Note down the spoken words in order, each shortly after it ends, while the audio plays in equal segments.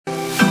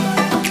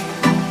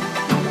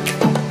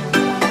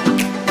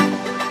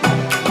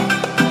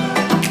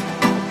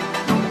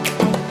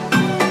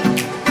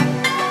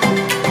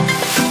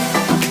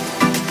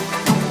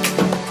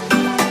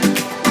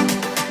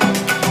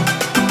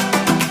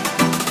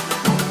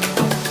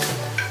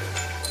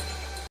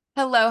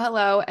Hello,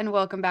 hello, and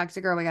welcome back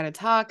to Girl We Gotta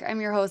Talk. I'm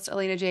your host,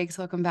 Elena Jakes.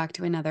 Welcome back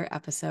to another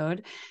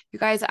episode. You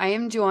guys, I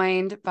am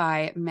joined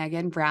by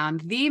Megan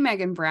Brown, the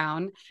Megan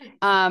Brown.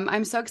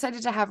 I'm so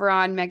excited to have her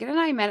on. Megan and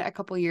I met a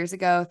couple years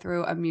ago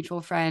through a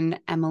mutual friend,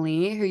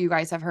 Emily, who you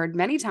guys have heard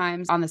many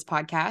times on this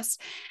podcast.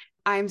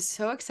 I'm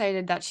so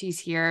excited that she's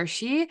here.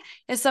 She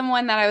is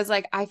someone that I was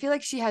like, I feel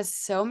like she has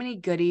so many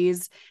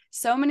goodies,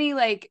 so many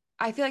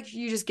I feel like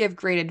you just give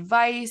great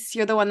advice.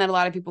 You're the one that a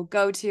lot of people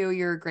go to.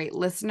 You're a great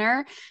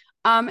listener.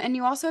 And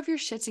you also have your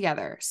shit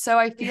together. So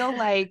I feel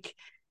like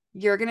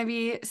you're going to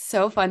be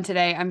so fun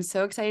today. I'm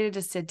so excited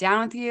to sit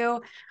down with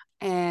you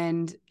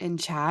and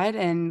chat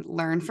and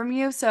learn from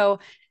you. So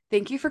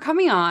thank you for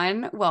coming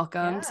on.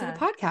 Welcome to the Yeah.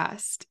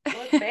 podcast.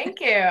 Well, thank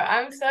you.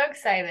 I'm so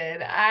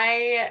excited.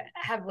 I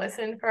have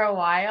listened for a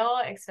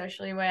while,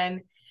 especially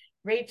when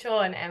Rachel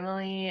and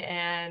Emily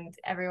and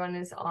everyone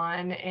is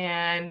on,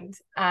 and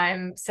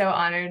I'm so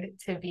honored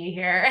to be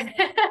here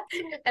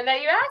and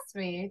that you asked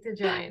me to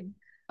join.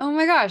 Oh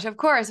my gosh, of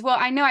course. Well,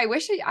 I know I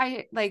wish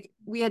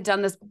we had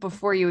done this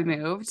before you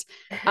moved.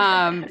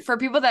 For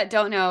people that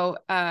don't know,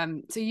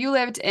 so you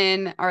lived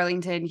in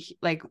Arlington,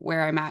 like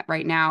where I'm at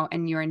right now,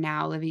 and you are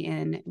now living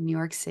in New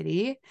York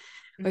City,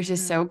 which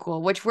is so Mhm.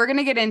 cool, which we're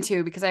gonna get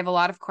into because I have a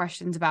lot of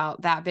questions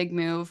about that big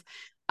move,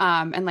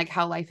 and like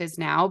how life is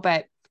now.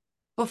 But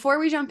before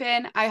we jump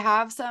in, I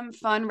have some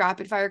fun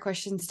rapid fire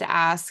questions to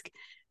ask.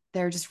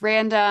 They're just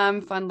random,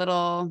 fun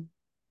little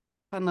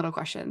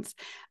questions.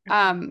 Okay.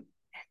 Um,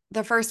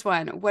 the first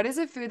one, what is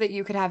a food that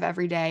you could have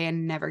every day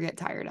and never get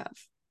tired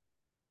of?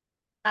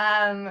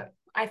 Um,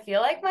 I feel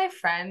like my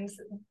friends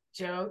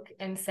joke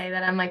and say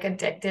that I'm like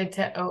addicted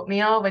to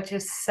oatmeal, which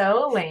is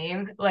so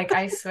lame. Like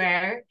I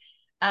swear.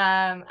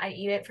 I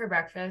eat it for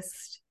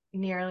breakfast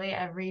nearly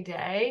every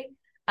day.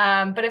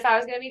 But if I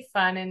was gonna be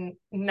fun and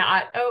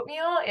not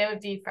oatmeal, it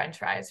would be French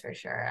fries for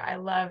sure. I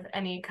love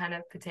any kind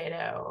of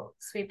potato,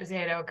 sweet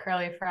potato,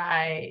 curly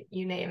fry,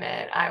 you name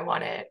it. I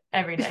want it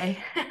every day.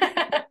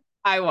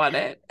 I want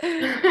it.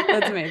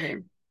 That's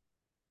amazing.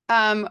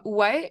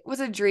 What was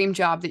a dream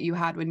job that you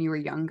had when you were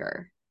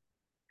younger?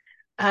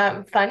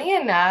 Funny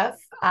enough,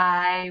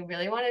 I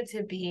really wanted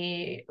to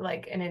be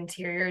like an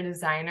interior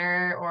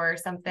designer or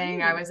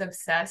something. I Ooh. was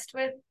obsessed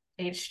with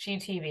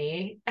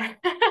HGTV.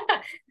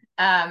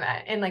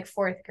 In like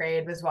fourth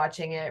grade, was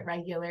watching it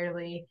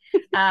regularly.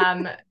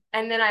 Um,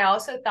 and then I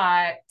also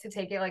thought to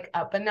take it like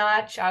up a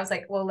notch. I was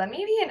like, well, let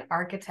me be an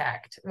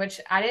architect,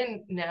 which I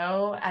didn't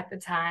know at the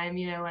time,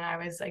 when I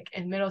was like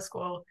in middle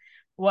school,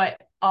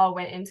 what all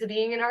went into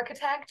being an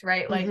architect,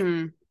 right? Like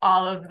Hmm.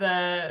 all of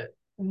the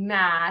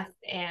math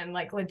and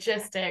like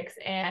logistics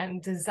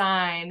and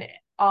design,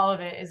 all of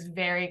it is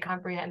very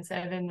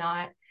comprehensive and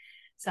not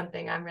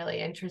something I'm really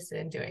interested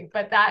in doing.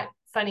 But that,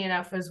 funny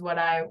enough, was what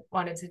I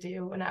wanted to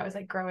do when I was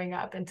like growing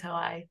up until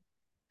I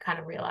kind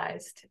of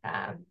realized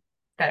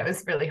that it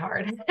was really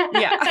hard.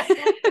 Yeah.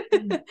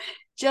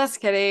 Just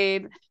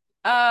kidding.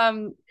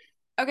 Um,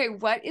 okay,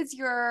 what is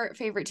your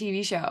favorite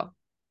TV show?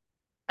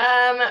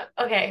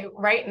 Okay,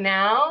 right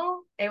now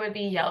it would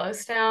be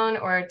Yellowstone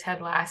or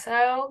Ted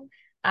Lasso.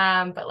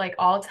 But like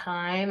all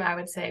time, I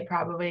would say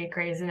probably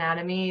Grey's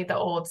Anatomy, the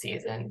old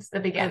seasons, the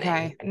beginning.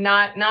 Okay.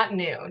 Not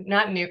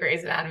new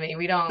Grey's Anatomy.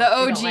 We The don't like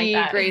OG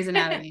that. Grey's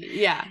Anatomy.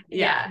 Yeah,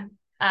 yeah.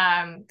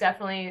 Yeah.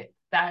 Definitely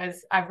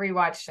I've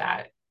rewatched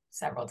that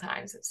several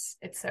times.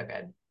 It's so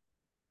good.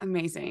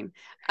 Amazing.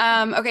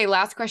 Okay,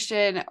 last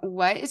question.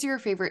 What is your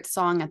favorite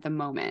song at the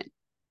moment?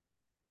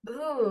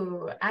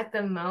 Ooh, at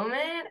the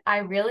moment, I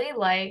really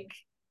like,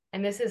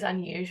 and this is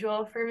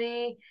unusual for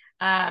me,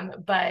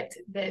 but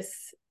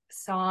this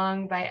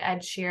song by Ed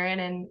Sheeran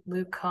and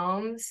Luke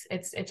Combs,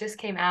 it just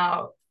came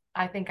out.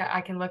 I think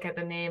I can look at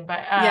the name, but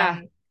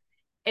Yeah.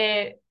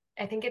 it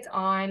I think it's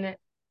on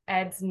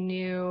Ed's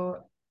new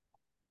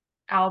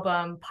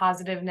album,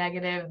 Positive,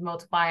 Negative,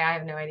 Multiply. I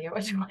have no idea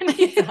which one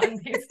he's on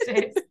these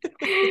days.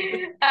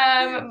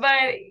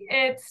 But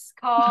it's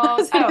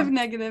called, Positive,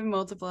 negative,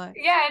 multiply.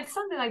 yeah, it's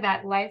something like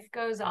that. Life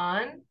goes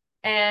on,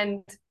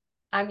 and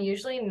I'm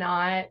usually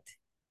not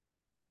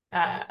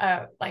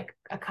like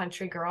a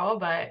country girl,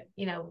 but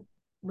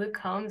Luke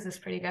Combs is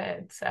pretty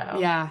good. So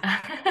Yeah.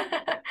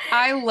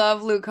 I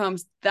love Luke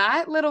Combs.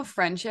 That little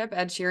friendship,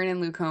 Ed Sheeran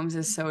and Luke Combs,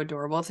 is so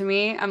adorable to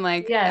me. I'm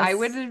like, I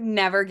would yes. have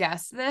never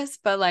guessed this,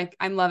 but like,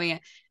 I'm loving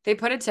it. They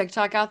put a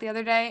TikTok out the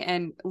other day,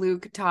 and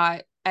Luke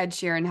taught Ed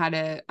Sheeran how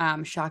to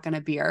shotgun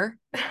a beer.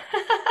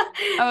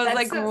 I was That's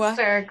like, what?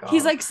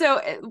 He's hysterical. like,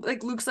 so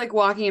like Luke's like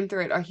walking him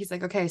through it. Or he's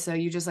like, okay, so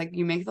you just like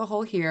you make the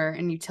hole here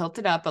and you tilt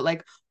it up, but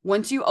like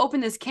once you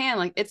open this can,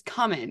 like it's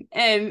coming.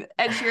 And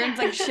Ed Sheeran's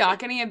like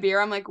shotgunning a beer.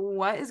 I'm like,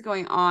 what is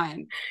going on?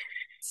 He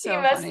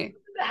So must, funny.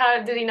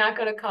 how did he not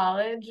go to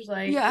college?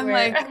 Like Yeah, I'm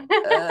where?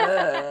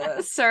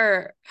 like,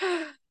 sir.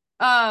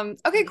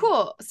 Okay,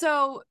 cool.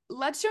 So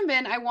let's jump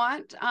in.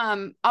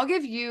 I'll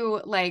give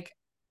you like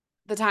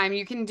the time.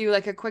 You can do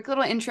like a quick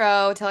little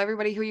intro, tell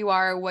everybody who you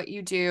are, what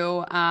you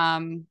do.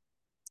 And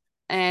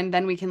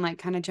then we can like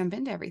kind of jump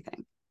into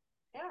everything.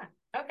 Yeah.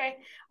 Okay.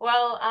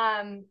 Well,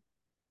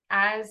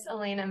 as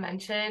Elena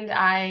mentioned,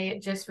 I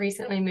just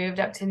recently moved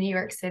up to New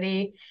York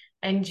City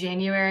in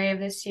January of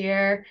this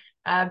year.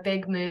 A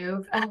big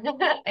move.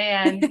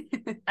 And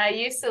I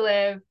used to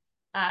live,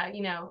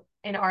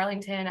 in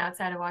Arlington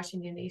outside of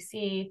Washington,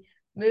 D.C.,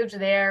 moved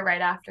there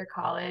right after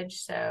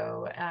college.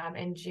 So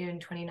in June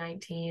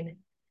 2019.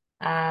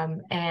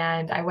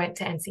 And I went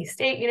to NC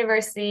State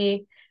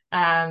University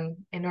in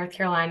North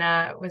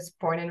Carolina, was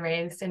born and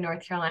raised in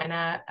North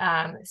Carolina.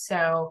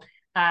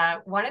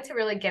 Wanted to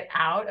really get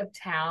out of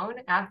town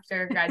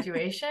after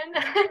graduation.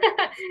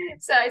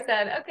 So I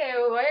said, okay,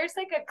 well, where's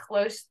like a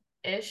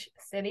close-ish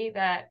city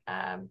that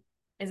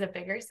is a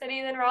bigger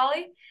city than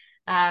Raleigh?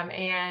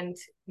 And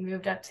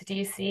moved up to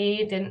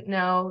DC, didn't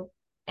know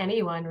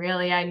anyone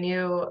really. I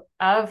knew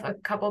of a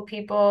couple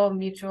people,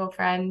 mutual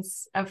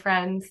friends of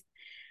friends,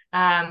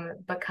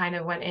 but kind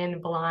of went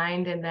in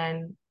blind and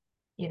then,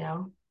 you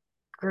know,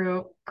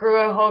 grew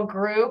a whole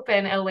group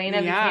and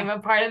Elena became a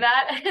part of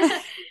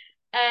that.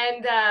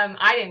 And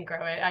I didn't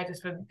grow it. I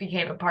just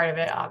became a part of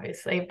it,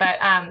 obviously. But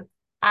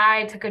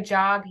I took a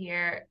job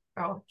here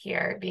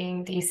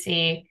being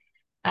DC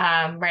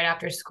right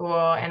after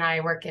school, and I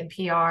work in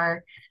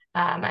PR.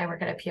 I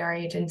work at a PR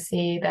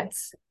agency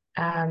that's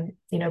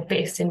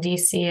based in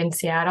DC and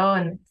Seattle,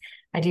 and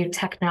I do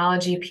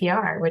technology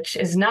PR, which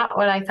is not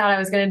what I thought I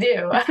was going to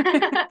do.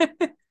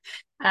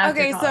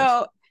 Okay,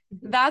 so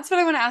that's what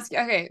I want to ask you.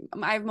 Okay,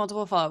 I have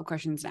multiple follow-up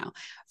questions now.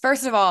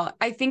 First of all,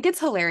 I think it's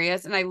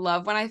hilarious, and I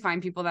love when I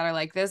find people that are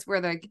like this,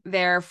 where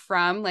they're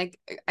from, like,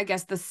 I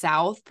guess the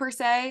South per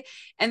se,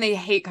 and they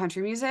hate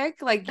country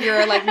music. Like,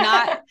 you're like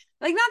not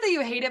like, not that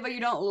you hate it, but you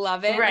don't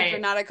love it. Right. Like, you're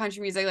not a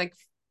country music like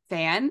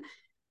fan.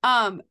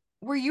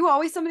 Were you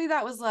always somebody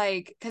that was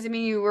like, because I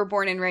mean, you were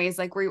born and raised,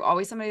 like, were you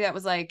always somebody that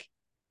was like,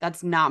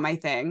 that's not my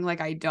thing,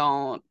 like, I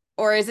don't,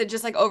 or is it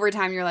just like over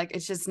time you're like,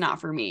 it's just not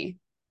for me?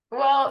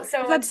 Well,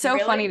 so That's so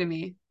funny to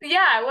me.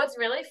 Yeah, what's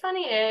really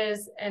funny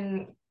is,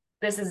 and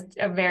this is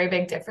a very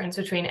big difference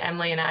between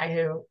Emily and I,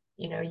 who,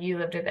 you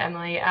lived with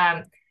Emily.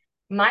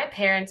 My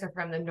parents are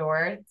from the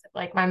North.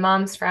 Like, my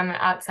mom's from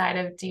outside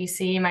of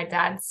DC, my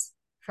dad's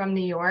from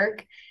New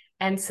York.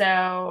 And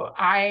so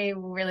I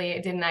really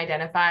didn't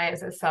identify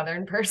as a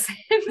Southern person.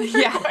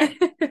 Yeah.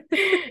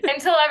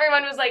 Until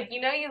everyone was like,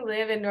 you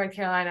live in North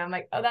Carolina. I'm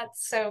like, oh,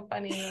 that's so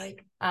funny.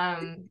 Like,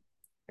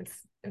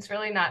 it's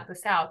really not the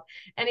South.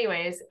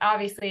 Anyways,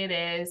 obviously it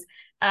is.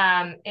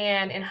 And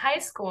in high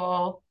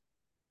school,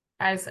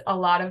 as a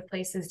lot of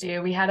places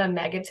do, we had a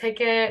mega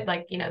ticket,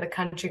 like, the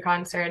country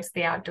concerts,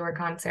 the outdoor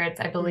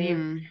concerts, I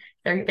believe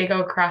they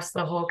go across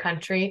the whole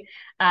country.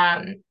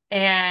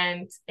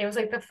 And it was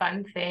like the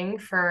fun thing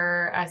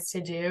for us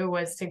to do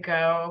was to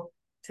go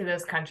to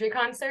those country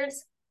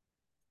concerts.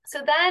 So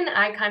then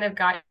I kind of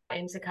got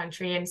into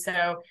country. And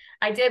so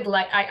I do,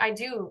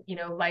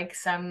 like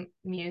some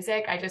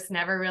music. I just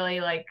never really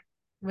like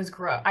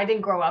I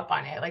didn't grow up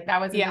on it. Like, that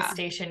wasn't the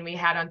station we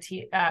had on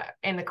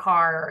in the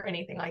car or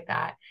anything like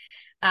that.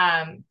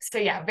 So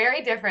yeah,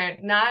 very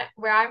different. Not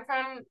where I'm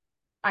from.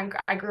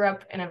 I grew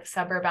up in a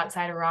suburb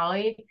outside of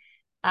Raleigh.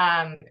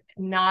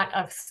 Not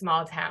a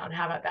small town.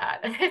 How about that?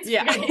 It's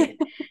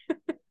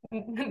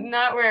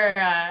not where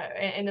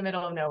in the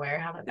middle of nowhere.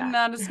 How about that?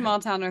 Not a small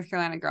town North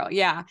Carolina girl.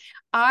 Yeah.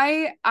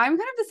 I'm kind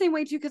of the same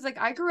way too, because like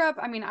I grew up,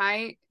 I mean,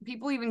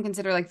 people even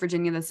consider like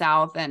Virginia the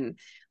South, and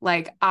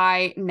like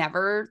I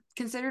never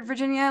considered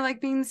Virginia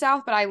like being the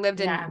South, but I lived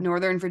in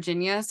Northern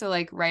Virginia, so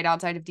like right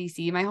outside of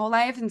DC my whole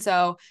life. And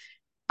so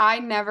I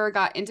never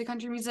got into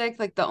country music.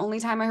 Like, the only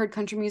time I heard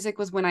country music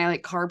was when I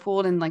like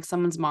carpooled and like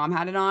someone's mom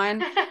had it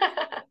on.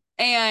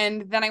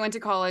 And then I went to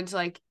college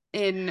like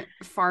in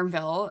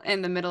Farmville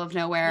in the middle of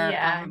nowhere.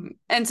 Yeah.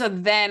 And so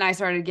then I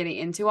started getting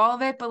into all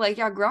of it. But like,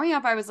 growing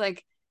up, I was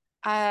like,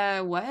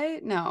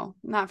 what? No,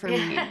 not for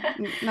me.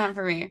 Not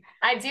for me.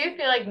 I do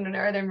feel like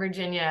Northern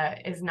Virginia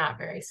is not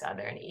very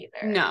Southern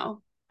either.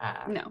 No.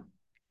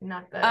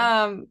 Not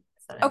the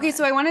okay,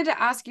 so I wanted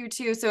to ask you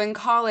too. So in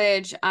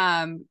college,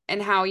 and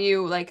how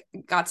you like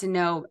got to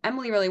know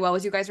Emily really well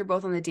was you guys were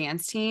both on the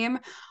dance team.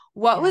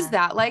 What was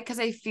that like? Because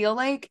I feel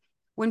like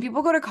when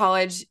people go to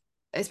college,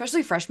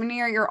 especially freshman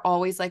year, you're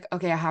always like,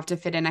 okay, I have to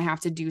fit in. I have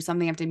to do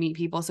something. I have to meet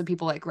people. So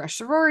people like rush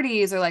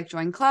sororities or like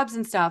join clubs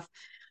and stuff.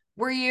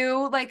 Were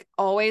you like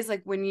always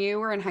like when you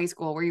were in high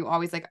school, were you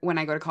always like, when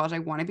I go to college, I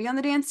want to be on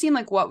the dance team?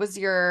 Like, what was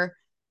your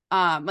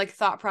like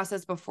thought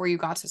process before you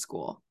got to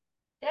school?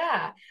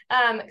 Yeah.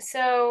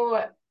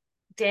 So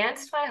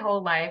danced my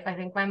whole life. I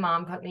think my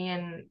mom put me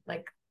in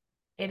like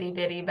itty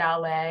bitty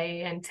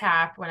ballet and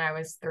tap when I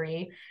was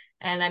 3.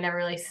 And I never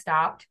really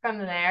stopped from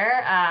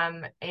there.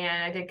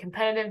 And I did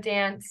competitive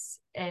dance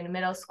in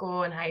middle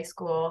school and high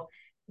school.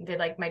 Did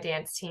like my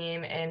dance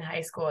team in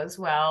high school as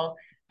well.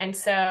 And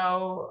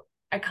so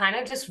I kind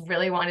of just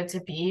really wanted to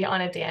be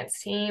on a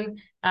dance team.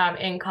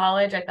 In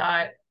college, I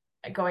thought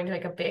going to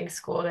like a big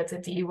school that's a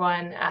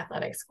D1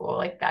 athletic school,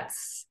 like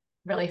that's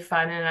really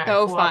fun and a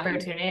cool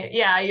opportunity.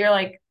 Yeah, you're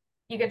like,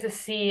 you get to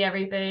see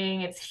everything.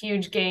 It's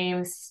huge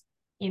games,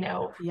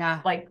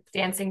 like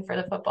dancing for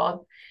the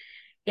football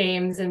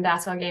games and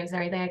basketball games and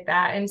everything like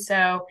that. And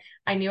so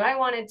I knew I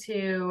wanted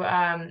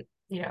to,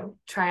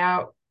 try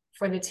out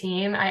for the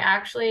team. I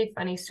actually,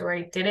 funny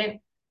story,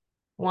 didn't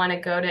want to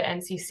go to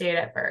NC State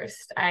at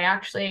first. I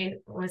actually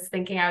was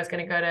thinking I was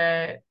going to go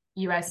to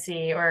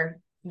USC or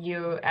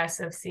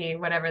USFC,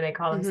 whatever they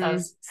call Mm-hmm.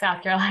 themselves,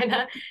 South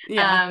Carolina.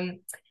 Yeah. Um,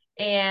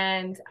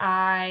 and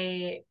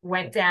I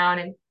went down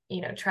and,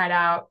 tried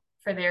out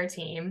for their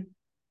team.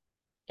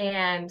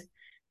 And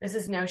this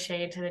is no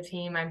shade to the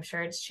team. I'm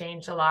sure it's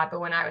changed a lot. But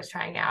when I was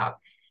trying out,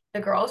 the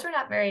girls were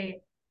not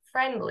very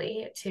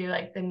friendly to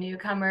like the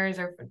newcomers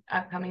or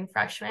upcoming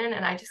freshmen.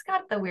 And I just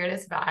got the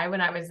weirdest vibe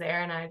when I was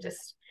there. And I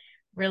just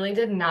really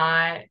did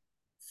not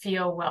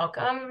feel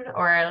welcomed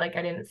or like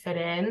I didn't fit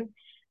in.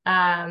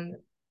 And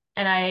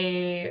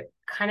I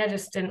kind of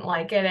just didn't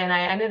like it. And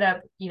I ended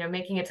up,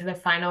 making it to the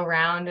final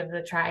round of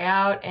the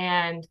tryout.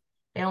 And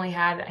they only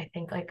had, I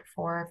think, like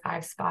 4 or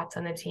 5 spots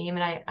on the team.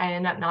 And I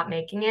ended up not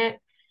making it.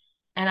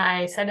 And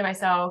I said to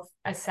myself,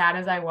 as sad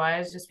as I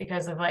was, just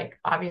because of like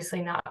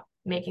obviously not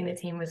making the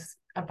team was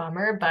a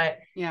bummer, but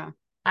Yeah.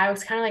 I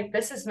was kind of like,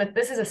 this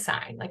is a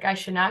sign. Like I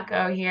should not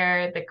go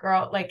here. The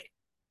girl, like,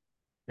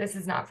 this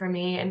is not for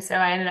me. And so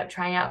I ended up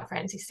trying out for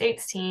NC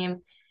State's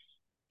team.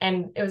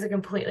 And it was a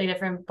completely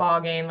different ball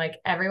game. Like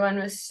everyone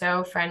was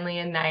so friendly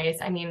and nice.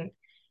 I mean,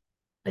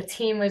 the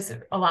team was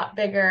a lot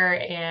bigger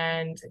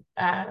and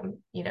a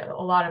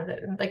lot of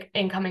the like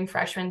incoming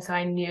freshmen. So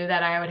I knew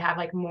that I would have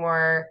like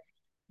more,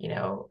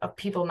 of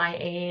people my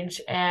age,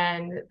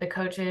 and the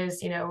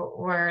coaches,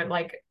 were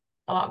like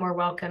a lot more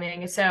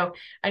welcoming. So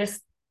I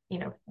just,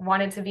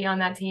 wanted to be on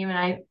that team, and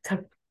I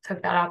took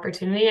that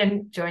opportunity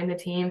and joined the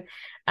team.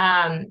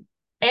 And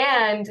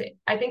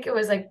I think it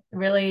was like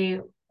really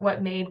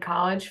what made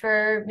college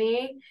for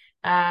me,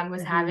 was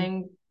Mm-hmm.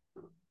 having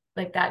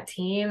like that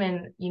team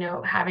and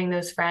having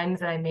those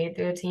friends that I made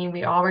through the team.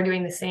 We all were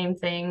doing the same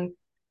thing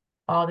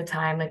all the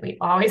time. Like we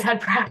always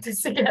had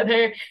practice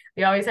together.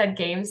 We always had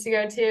games to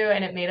go to,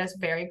 and it made us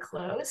very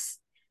close.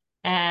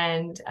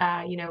 And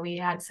we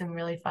had some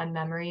really fun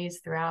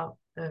memories throughout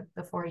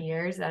the 4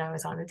 years that I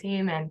was on the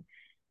team, and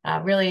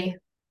really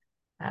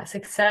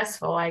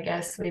successful. I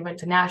guess we went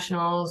to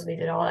nationals, we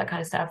did all that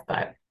kind of stuff,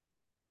 but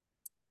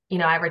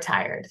I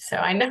retired, so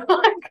I no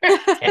longer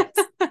dance.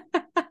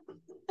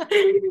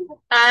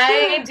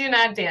 I do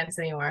not dance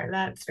anymore,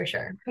 that's for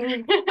sure.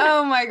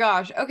 Oh my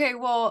gosh. Okay.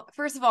 Well,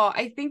 first of all,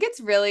 I think it's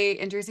really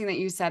interesting that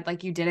you said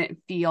like you didn't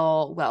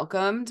feel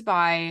welcomed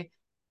by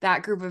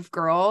that group of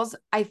girls.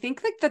 I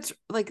think like that's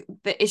like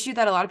the issue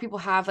that a lot of people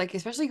have, like,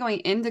 especially going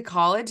into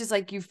college, is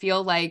like you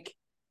feel like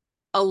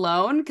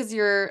alone because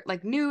you're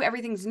like new,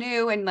 everything's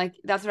new. And like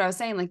that's what I was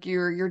saying. Like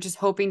you're just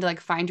hoping to like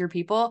find your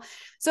people.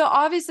 So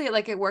obviously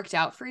like it worked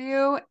out for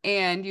you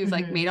and you've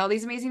like made Mhm. all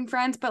these amazing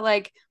friends, but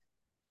like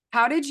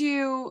how did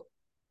you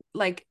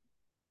like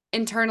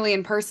internally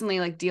and personally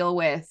like deal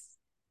with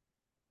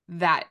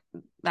that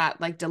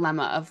like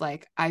dilemma of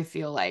like I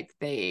feel like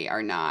they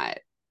are not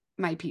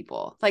my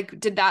people? Like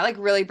did that like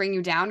really bring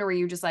you down, or were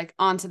you just like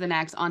on to the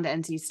next, on to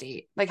NC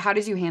State? Like how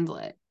did you handle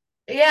it?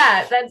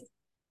 Yeah, that's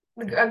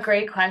a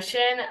great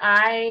question.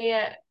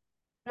 I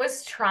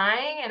was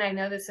trying, and I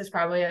know this is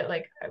probably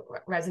like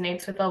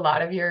resonates with a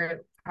lot of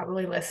your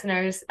probably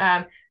listeners.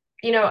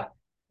 You know,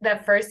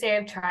 that first day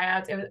of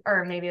tryouts, it was,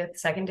 or maybe the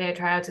second day of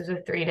tryouts, it was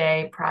a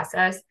 3-day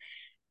process.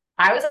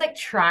 I was like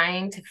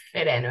trying to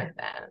fit in with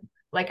them.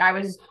 Like I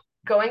was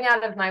going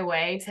out of my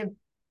way to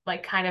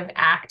like kind of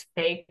act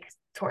fake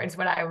towards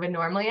what I would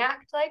normally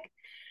act like.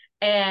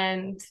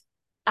 And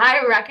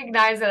I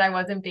recognized that I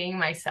wasn't being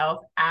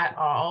myself at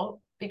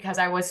all because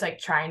I was like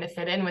trying to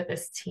fit in with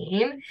this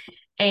team.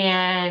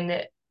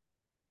 And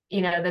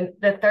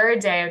the third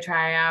day of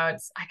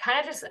tryouts, I kind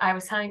of just I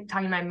was talking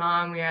to my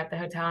mom, we were at the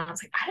hotel, and I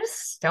was like, I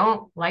just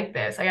don't like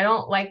this. Like I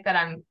don't like that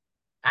I'm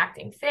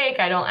acting fake.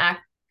 I don't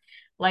act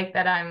like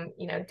that I'm,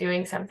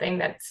 doing something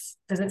that's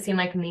doesn't seem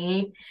like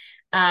me.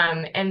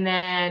 And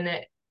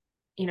then,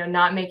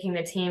 not making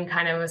the team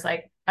kind of was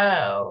like,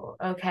 oh,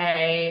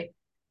 okay,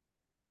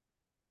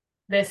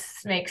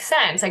 this makes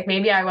sense. Like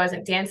maybe I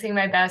wasn't dancing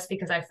my best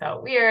because I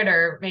felt weird,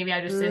 or maybe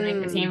I just didn't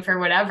make the team Mm. for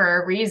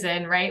whatever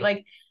reason, right?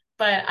 Like,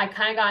 but I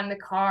kind of got in the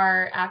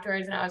car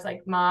afterwards and I was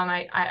like, Mom,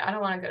 I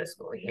don't want to go to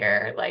school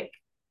here. Like,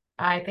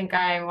 I think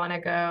I want to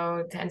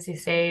go to NC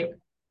State.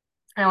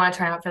 I want to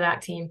try out for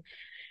that team.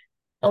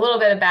 A little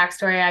bit of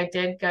backstory, I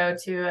did go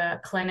to a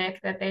clinic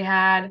that they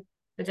had,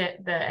 the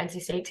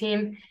NC State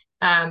team.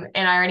 And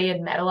I already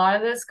had met a lot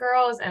of those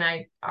girls, and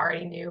I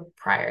already knew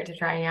prior to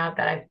trying out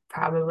that I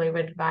probably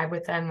would vibe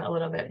with them a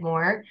little bit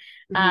more.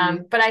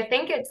 Mm-hmm. But I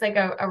think it's like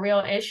a real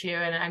issue,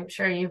 and I'm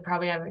sure you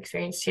probably have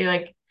experience too,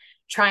 like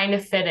trying to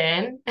fit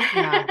in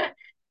Yeah.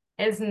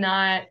 is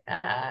not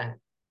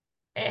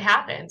it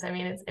happens. I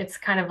mean, it's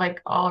kind of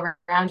like all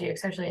around you,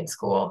 especially in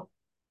school.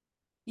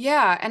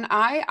 Yeah, and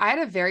I had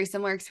a very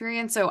similar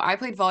experience. So I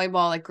played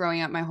volleyball like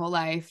growing up my whole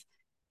life.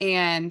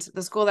 And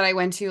the school that I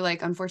went to,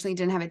 like, unfortunately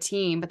didn't have a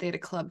team, but they had a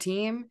club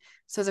team.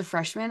 So as a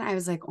freshman, I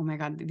was like, oh my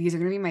God, these are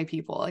gonna be my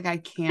people. Like, I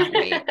can't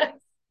wait.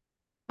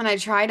 And I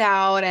tried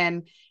out,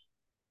 and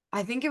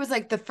I think it was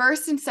like the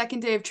first and second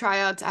day of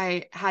tryouts,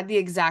 I had the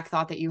exact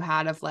thought that you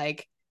had of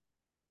like,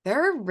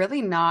 they're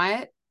really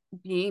not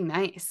being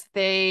nice.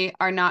 They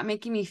are not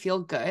making me feel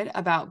good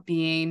about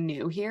being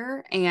new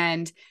here.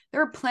 And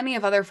there were plenty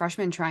of other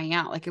freshmen trying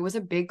out. Like it was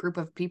a big group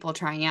of people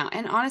trying out.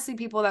 And honestly,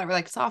 people that were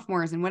like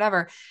sophomores and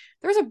whatever,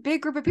 there was a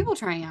big group of people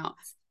trying out.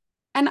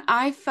 And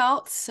I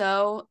felt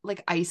so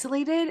like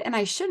isolated and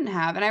I shouldn't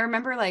have. And I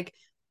remember like,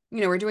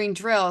 we're doing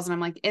drills and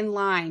I'm like in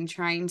line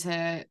trying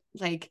to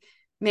like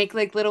make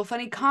like little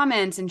funny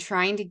comments and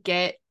trying to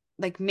get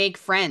like make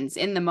friends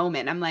in the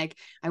moment. I'm like,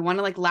 I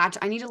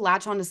need to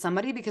latch onto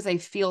somebody because I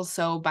feel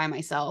so by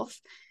myself.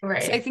 So I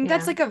Right. think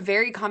that's Yeah. like a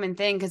very common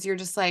thing because you're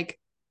just like,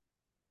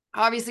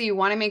 obviously you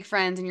want to make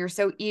friends and you're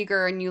so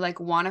eager and you like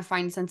want to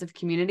find a sense of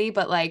community,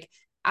 but like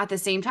at the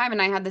same time,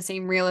 and I had the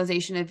same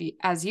realization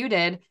as you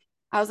did,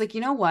 I was like,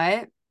 you know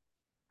what?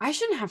 I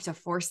shouldn't have to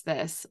force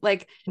this.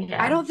 Like, I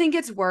Yeah. don't think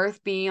it's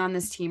worth being on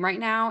this team right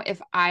now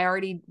if I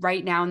already,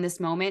 right now in this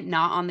moment,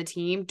 not on the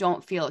team,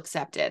 don't feel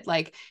accepted.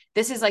 Like,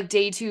 this is like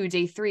day 2,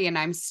 day 3, and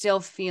I'm still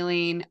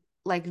feeling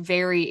like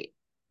very,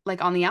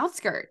 like on the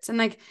outskirts. And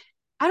like,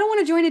 I don't want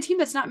to join a team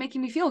that's not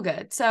making me feel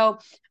good. So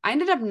I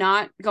ended up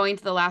not going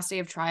to the last day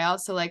of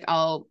tryouts. So like,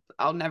 I'll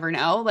never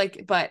know.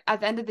 Like, but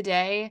at the end of the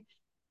day,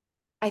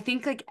 I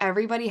think like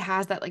everybody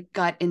has that like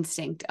gut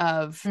instinct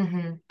of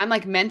Hmm. I'm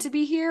like meant to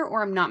be here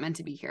or I'm not meant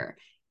to be here.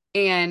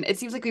 And it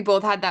seems like we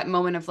both had that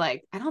moment of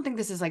like, I don't think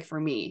this is like for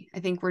me. I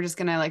think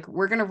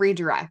we're gonna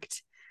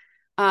redirect.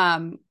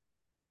 Um,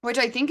 which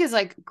I think is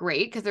like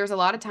great because there's a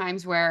lot of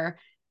times where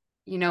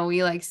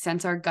we like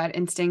sense our gut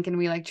instinct and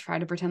we like try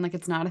to pretend like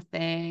it's not a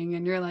thing.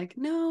 And you're like,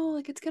 no,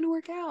 like it's going to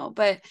work out.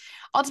 But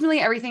ultimately,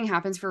 everything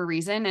happens for a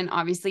reason. And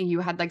obviously, you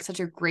had like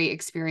such a great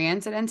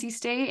experience at NC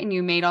State and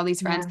you made all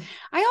these friends. Yeah.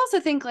 I also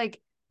think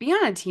like being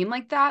on a team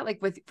like that,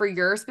 like for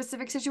your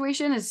specific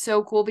situation, is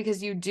so cool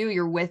because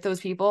you're with those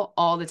people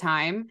all the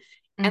time.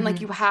 And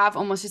like you Hmm. have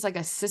almost just like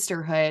a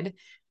sisterhood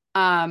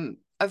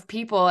of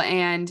people.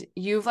 And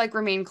you've like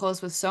remained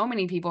close with so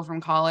many people from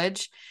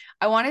college.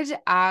 I wanted to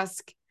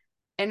ask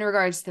in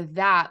regards to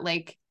that,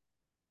 like,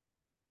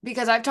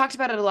 because I've talked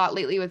about it a lot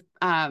lately with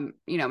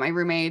my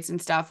roommates and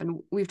stuff,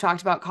 and we've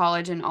talked about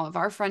college and all of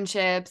our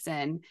friendships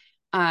and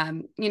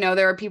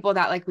there are people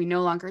that like we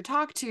no longer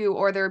talk to,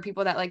 or there are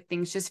people that like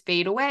things just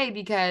fade away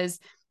because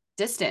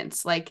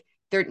distance, like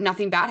there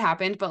nothing bad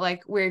happened, but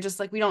like we're just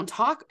like we don't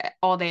talk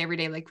all day every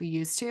day like we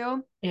used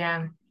to.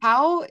 Yeah.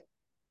 How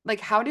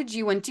how did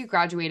you once you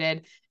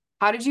graduated,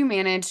 how did you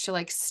manage to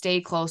like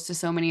stay close to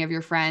so many of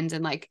your friends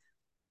and like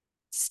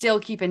still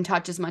keep in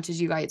touch as much as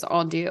you guys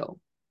all do?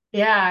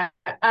 Yeah.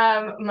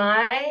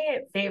 My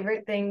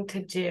favorite thing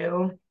to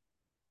do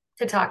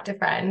to talk to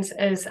friends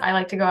is I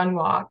like to go on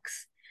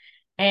walks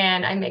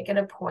and I make it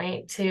a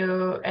point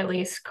to at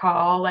least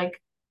call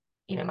like,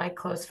 my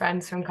close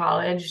friends from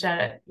college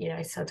that,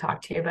 I still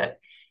talk to, but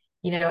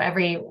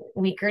every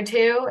week or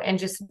two and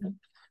just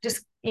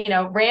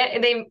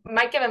they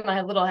might give them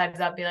a little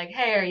heads up, be like,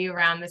 hey, are you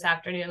around this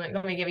afternoon? Like,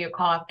 let me give you a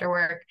call after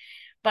work.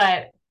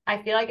 But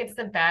I feel like it's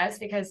the best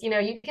because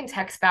you can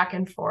text back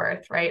and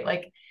forth, right?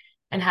 Like,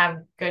 and have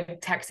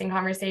good texting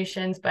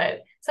conversations,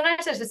 but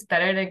sometimes it's just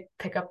better to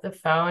pick up the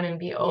phone and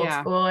be old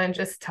Yeah. school and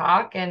just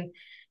talk. And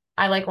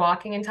I like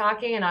walking and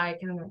talking, and I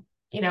can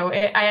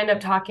I end up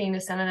talking to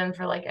some of them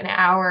for like an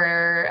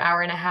hour,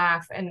 hour and a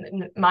half,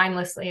 and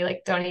mindlessly,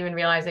 like, don't even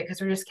realize it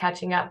because we're just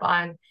catching up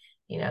on,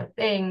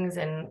 things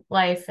and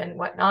life and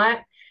whatnot.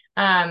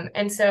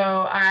 And so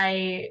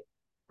I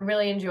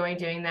really enjoy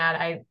doing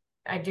that.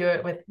 I do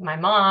it with my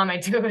mom, I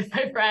do it with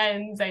my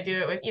friends, I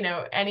do it with,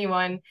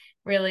 anyone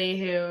really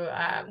who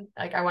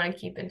like I want to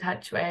keep in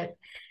touch with.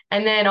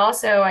 And then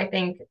also I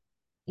think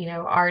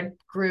our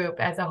group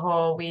as a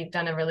whole, we've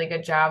done a really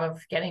good job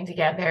of getting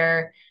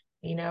together,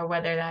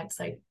 whether that's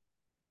like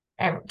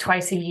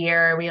twice a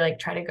year, we like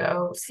try to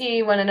go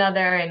see one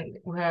another in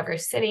whoever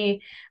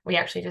city. We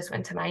actually just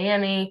went to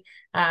Miami,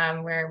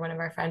 where one of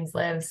our friends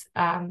lives,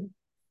 and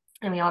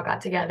we all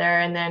got together.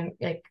 And then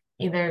like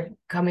either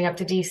coming up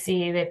to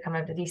DC, they've come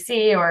up to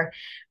DC, or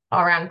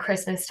around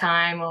Christmas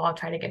time, we'll all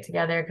try to get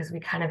together because we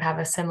kind of have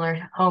a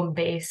similar home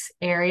base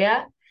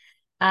area.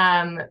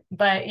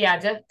 But yeah,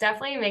 just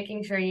definitely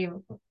making sure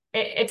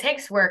it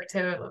takes work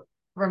to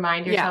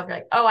remind Yeah. yourself,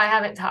 like, oh, I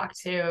haven't talked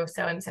to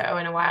so and so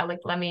in a while.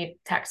 Like, let me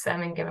text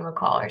them and give them a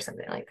call or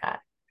something like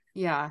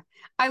Yeah.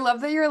 I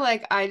love that you're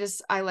like,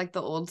 I like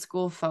the old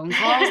school phone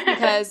calls that.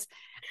 because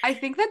I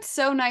think that's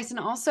so nice. And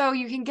also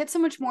you can get so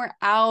much more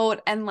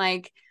out and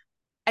like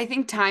I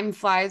think time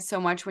flies so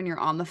much when you're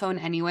on the phone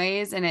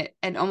anyways, and it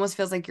almost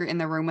feels like you're in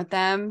the room with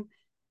them.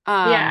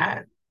 Um,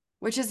 Yeah,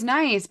 which is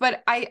nice.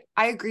 But I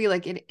agree,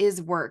 like it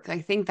is work.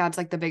 I think that's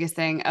like the biggest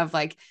thing of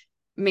like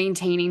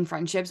maintaining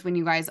friendships when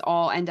you guys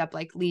all end up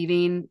like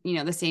leaving,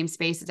 the same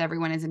space as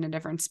everyone is in a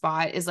different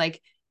spot is like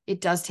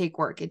it does take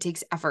work. It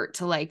takes effort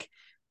to like,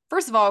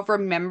 first of all,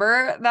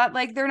 remember that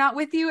like they're not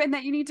with you and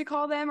that you need to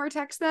call them or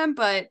text them.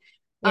 But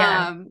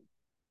yeah,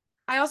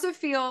 I also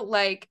feel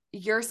like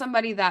you're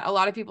somebody that a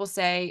lot of people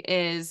say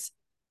is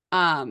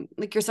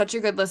like you're such a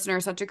good listener,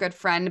 such a good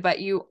friend, but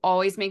you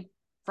always make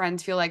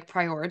friends feel like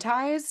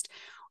prioritized.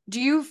 Do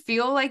you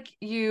feel like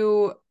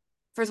you,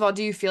 first of all,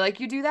 do you feel like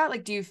you do that?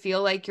 Like, do you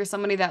feel like you're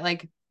somebody that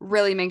like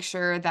really makes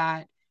sure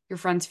that your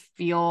friends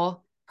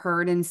feel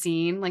heard and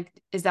seen? Like,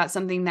 is that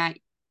something that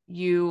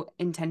you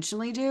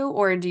intentionally do,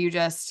 or do you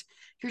just,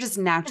 you're just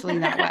naturally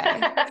that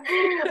way?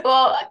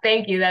 Well,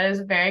 thank you. That is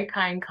a very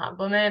kind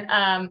compliment.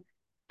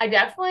 I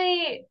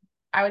definitely,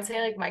 I would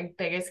say like my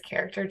biggest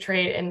character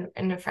trait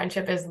in a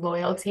friendship is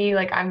loyalty.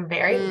 Like I'm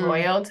very Mm,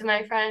 loyal to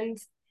my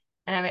friends,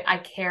 and I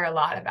care a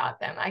lot about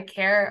them. I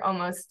care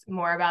almost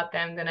more about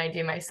them than I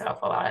do myself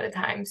a lot of the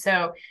time.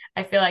 So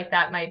I feel like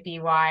that might be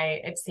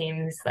why it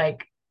seems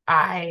like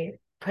I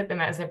put them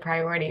as a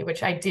priority,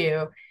 which I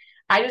do.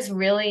 I just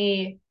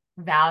really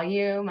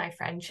value my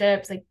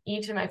friendships. Like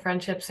each of my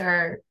friendships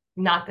are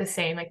not the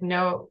same. Like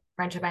no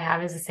friendship I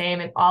have is the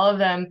same, and all of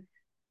them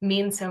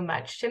mean so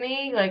much to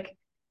me. Like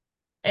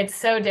it's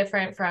so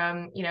different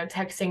from,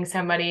 texting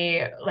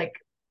somebody. Like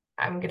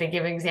I'm going to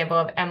give an example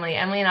of Emily.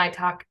 Emily and I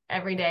talk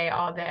every day,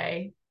 all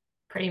day,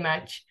 pretty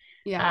much,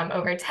 yeah.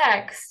 over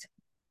text.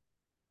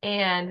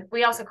 And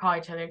we also call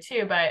each other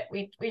too, but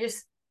we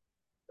just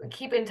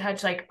keep in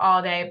touch like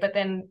all day. But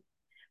then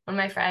one of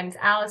my friends,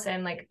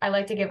 Allison, like I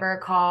like to give her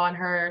a call on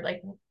her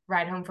like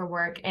ride home from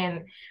work,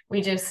 and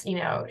we just,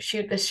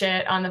 shoot the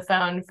shit on the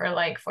phone for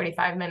like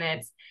 45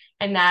 minutes.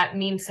 And that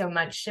means so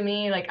much to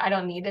me. Like I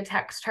don't need to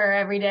text her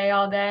every day,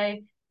 all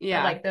day, but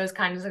Yeah. like those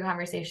kinds of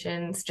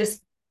conversations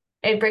just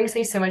it brings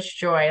me so much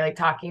joy like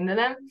talking to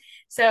them.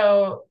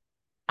 So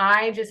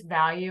I just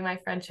value my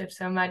friendship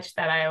so much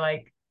that I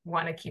like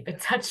want to keep in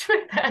touch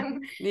with them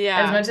as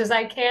Yeah. much as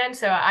I can.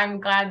 So I'm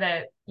glad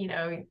that,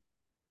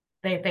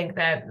 they think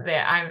that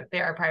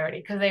they're a priority,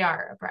 because they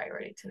are a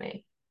priority to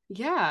me.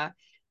 Yeah.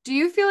 Do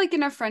you feel like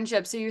in a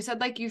friendship, so you said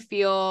like you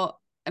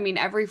feel, I mean,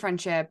 every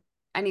friendship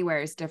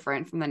anywhere is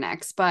different from the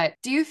next, but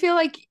do you feel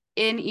like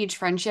in each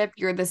friendship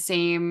you're the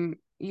same,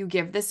 you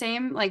give the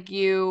same, like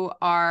you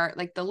are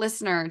like the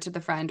listener to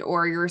the friend,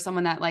 or you're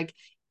someone that like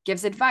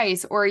gives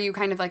advice, or are you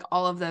kind of like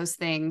all of those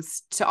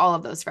things to all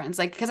of those friends?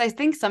 Like, because I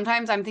think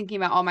sometimes I'm thinking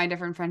about all my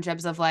different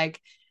friendships of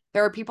like,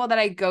 there are people that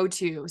I go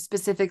to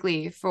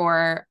specifically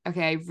for,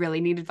 okay, I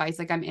really need advice.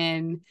 Like I'm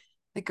in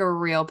like a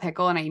real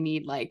pickle and I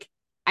need like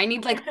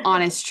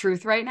honest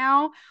truth right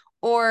now.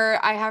 Or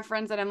I have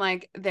friends that I'm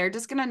like, they're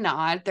just gonna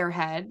nod their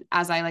head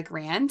as I like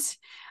rant.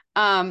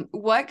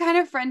 What kind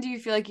of friend do you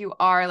feel like you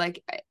are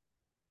like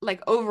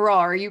overall?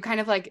 Are you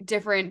kind of like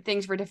different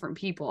things for different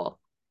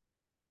people?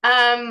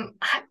 I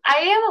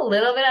am a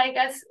little bit, I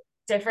guess,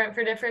 different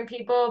for different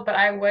people, but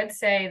I would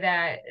say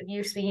that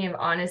you speaking of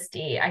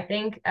honesty, I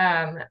think,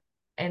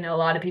 and a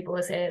lot of people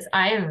will say this,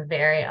 I am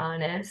very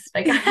honest.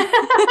 Like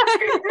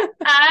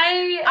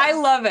I I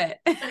love it.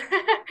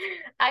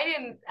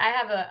 I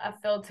have a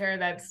filter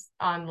that's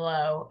on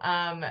low.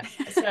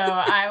 So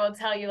I will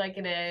tell you like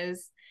it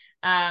is,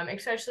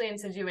 especially in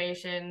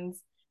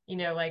situations,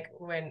 like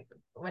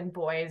when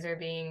boys are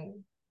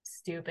being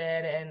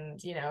stupid, and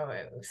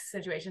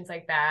situations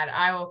like that,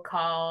 I will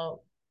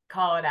call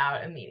it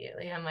out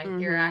immediately. I'm like,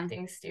 you're Mm-hmm.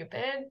 acting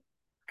stupid,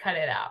 cut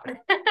it out.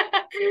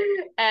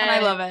 And I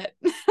And love it.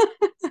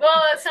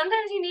 well,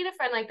 sometimes you need a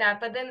friend like that,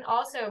 but then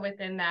also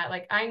within that,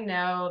 like I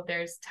know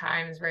there's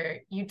times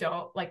where you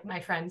don't, like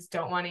my friends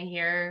don't want to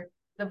hear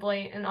the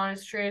blatant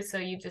honest truth, so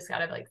you just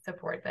gotta like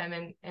support them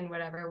in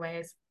whatever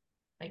ways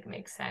like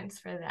makes sense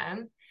for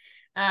them.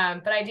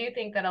 But I do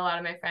think that a lot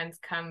of my friends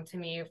come to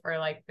me for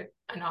like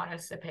an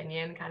honest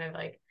opinion, kind of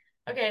like,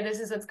 okay, this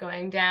is what's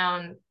going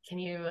down. Can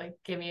you like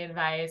give me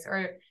advice,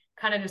 or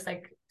kind of just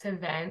like to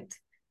vent?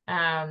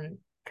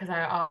 Because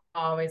I'll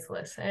always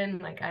listen.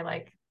 Like I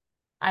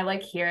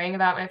like hearing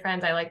about my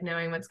friends. I like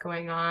knowing what's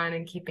going on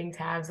and keeping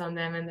tabs on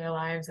them and their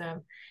lives.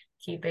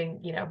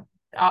 Keeping,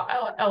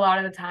 a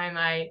lot of the time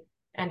I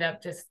end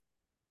up just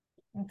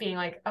being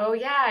like, oh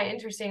yeah,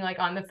 interesting, like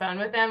on the phone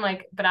with them,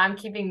 like, but I'm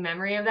keeping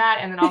memory of that,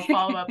 and then I'll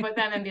follow up with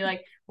them and be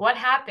like, what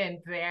happened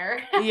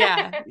there?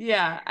 Yeah,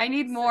 yeah. I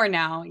need So, more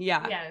now.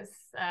 Yeah. yes,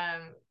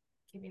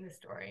 keeping the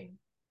story.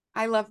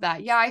 I love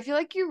that. Yeah, I feel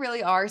like you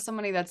really are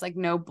somebody that's like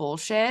no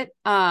bullshit,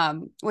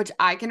 which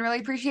I can really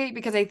appreciate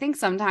because I think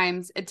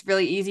sometimes it's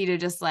really easy to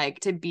just like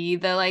to be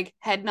the like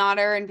head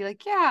nodder and be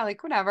like, yeah,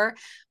 like whatever.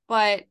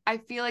 But I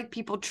feel like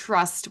people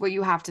trust what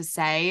you have to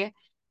say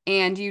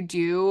and you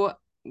do,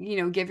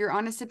 give your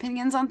honest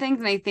opinions on things.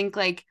 And I think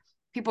like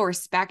people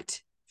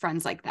respect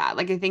friends like that.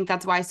 Like I think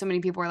that's why so many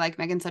people are like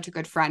Megan's such a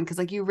good friend because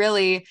like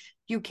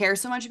you care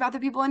so much about the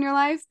people in your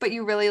life, but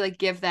you really like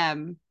give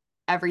them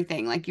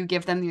everything. Like you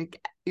give them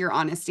your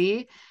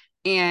honesty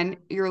and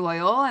you're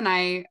loyal. And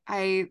I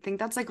think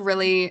that's like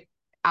really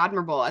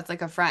admirable as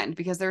like a friend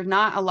because there's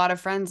not a lot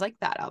of friends like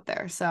that out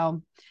there.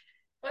 So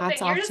Well,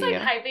 hats you're off just to like you.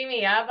 hyping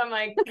me up. I'm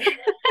like,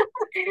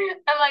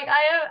 I'm like,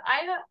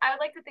 I would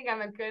like to think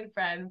I'm a good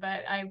friend,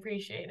 but I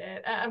appreciate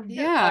it. All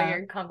Yeah.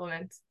 your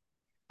compliments.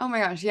 Oh my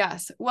gosh,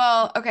 yes.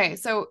 Well, okay,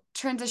 so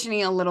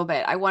transitioning a little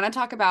bit, I want to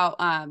talk about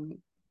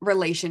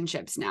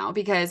relationships now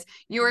because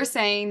you were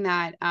saying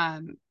that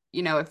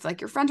you know, if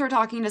like your friends are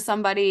talking to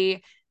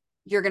somebody,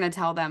 you're going to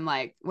tell them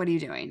like, what are you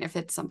doing? If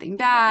it's something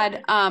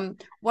bad.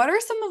 What are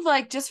some of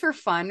like, just for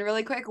fun,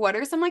 really quick, what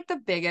are some like the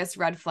biggest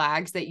red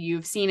flags that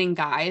you've seen in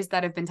guys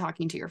that have been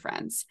talking to your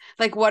friends?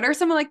 Like, what are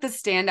some of like the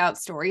standout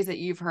stories that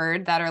you've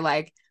heard that are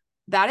like,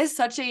 that is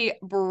such a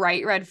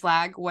bright red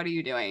flag. What are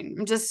you doing?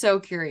 I'm just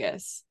so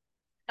curious.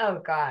 Oh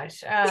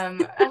gosh. I'm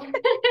like,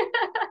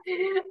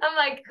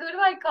 who do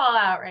I call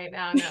out right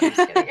now? No, I'm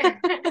just kidding.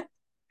 Um,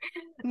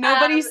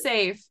 Nobody's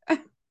safe.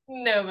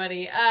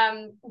 Nobody.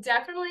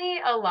 Definitely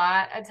a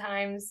lot of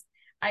times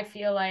I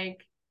feel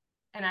like,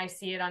 and I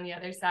see it on the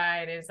other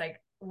side, is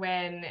like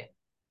when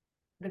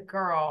the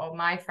girl,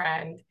 my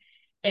friend,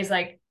 is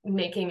like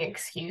making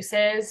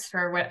excuses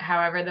for what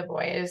however the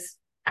boy is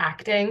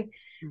acting.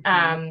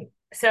 Mm-hmm.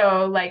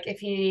 So like if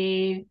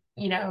he,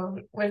 you know,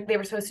 when they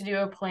were supposed to do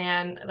a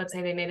plan, let's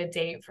say they made a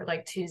date for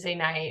like Tuesday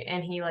night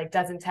and he like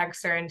doesn't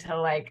text her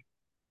until like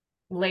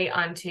late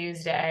on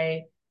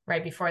Tuesday,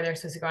 right before they're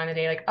supposed to go on the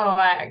date, like, oh,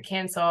 I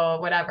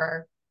cancel,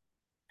 whatever.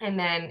 And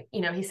then,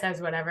 you know, he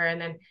says whatever.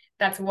 And then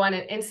that's one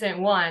incident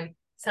one.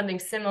 Something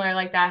similar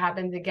like that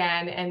happens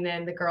again. And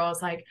then the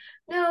girl's like,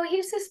 no,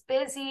 he's just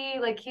busy.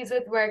 Like he's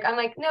with work. I'm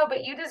like, no,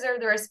 but you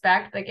deserve the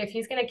respect. Like if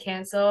he's going to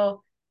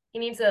cancel, he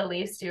needs to at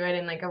least do it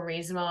in like a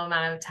reasonable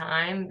amount of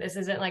time. This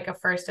isn't like a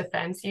first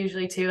offense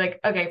usually too.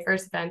 Like, okay,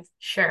 first offense,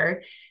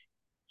 sure.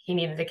 He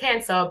needed to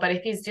cancel. But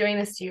if he's doing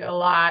this to you a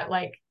lot,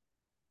 like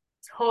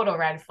total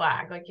red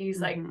flag. Like he's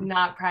like Mm-hmm.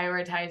 not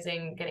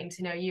prioritizing getting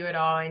to know you at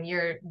all, and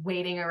you're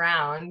waiting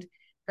around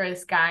for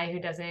this guy who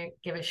doesn't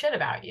give a shit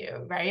about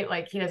you, right?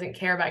 Like he doesn't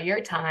care about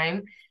your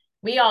time.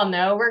 We all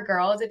know we're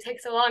girls. It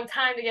takes a long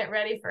time to get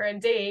ready for a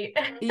date.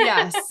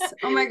 Yes.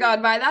 Oh my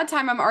God. By that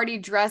time, I'm already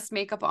dressed,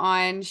 makeup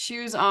on,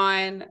 shoes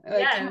on.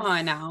 Like, come Yes.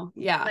 on now.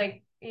 Yeah.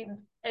 Like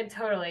it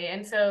totally.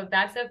 And so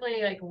that's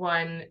definitely like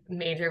one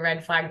major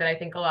red flag that I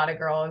think a lot of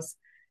girls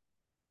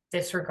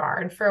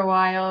disregard for a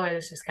while,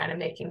 is just kind of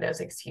making those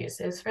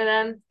excuses for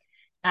them.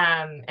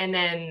 And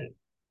then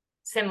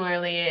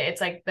similarly,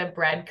 it's like the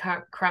bread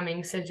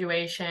crumbing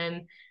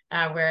situation,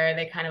 where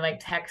they kind of like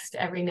text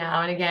every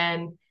now and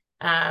again,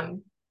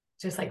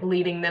 just like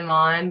leading them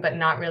on, but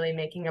not really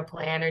making a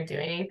plan or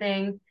doing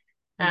anything.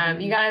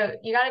 Mm-hmm. You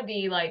gotta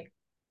be like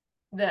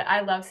the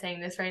I love saying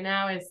this right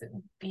now is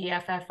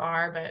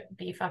BFFR, but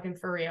be fucking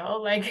for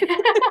real. Like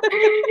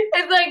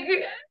it's like,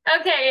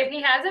 okay, if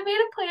he hasn't made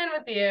a plan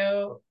with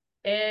you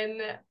in,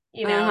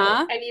 you know,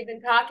 Uh-huh. and you've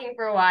been talking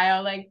for a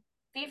while, like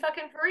be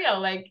fucking for real.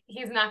 Like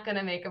he's not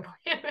gonna make a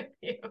plan with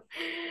you.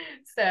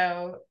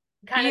 So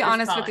kind Be of just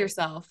honest with calling.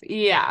 yourself.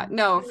 Yeah. Yeah.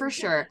 No, for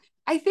sure.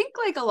 I think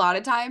like a lot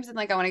of times, and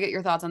like I want to get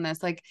your thoughts on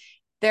this, like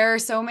there are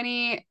so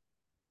many,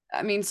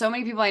 I mean, so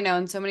many people I know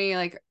and so many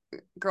like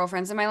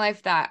girlfriends in my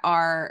life that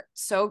are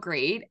so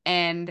great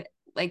and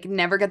like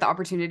never get the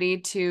opportunity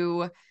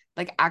to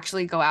like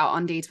actually go out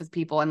on dates with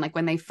people. And like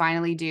when they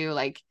finally do,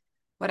 like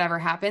whatever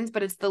happens,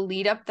 but it's the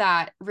lead up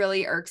that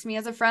really irks me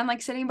as a friend,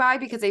 like sitting by,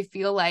 because I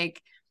feel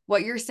like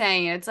what you're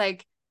saying, it's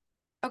like,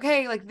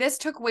 okay, like this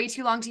took way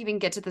too long to even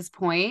get to this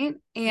point.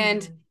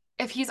 And Mm-hmm.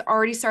 if he's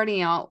already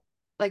starting out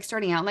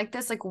like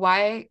this, like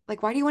why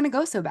do you want to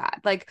go so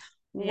bad? Like,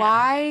 Yeah.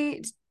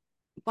 why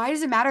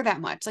does it matter that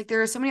much? Like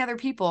there are so many other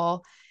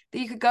people that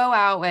you could go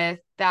out with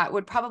that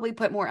would probably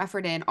put more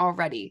effort in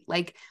already.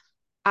 Like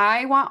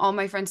I want all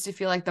my friends to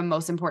feel like the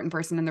most important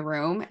person in the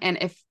room. And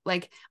if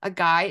like a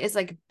guy is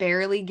like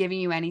barely giving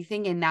you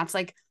anything and that's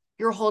like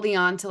you're holding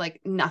on to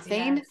like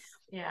nothing, Yes.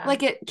 Yeah.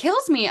 like it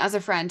kills me as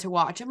a friend to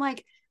watch. I'm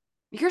like,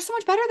 you're so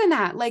much better than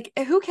that. Like,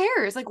 who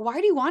cares? Like,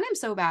 why do you want him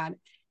so bad?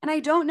 And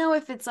I don't know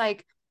if it's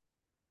like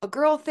a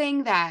girl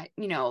thing that,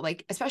 you know,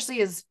 like,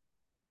 especially as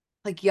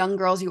like young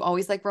girls, you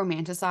always like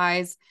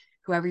romanticize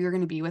whoever you're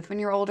going to be with when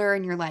you're older.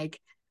 And you're like,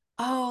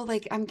 oh,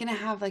 like, I'm going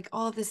to have like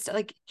all of this stuff.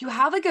 Like, you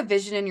have like a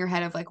vision in your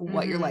head of like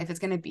what your Mm-hmm. life is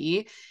going to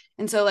be.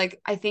 And so, like,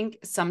 I think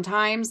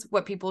sometimes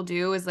what people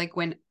do is like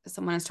when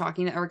someone is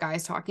talking to, or a guy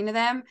is talking to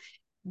them,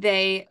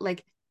 they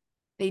like,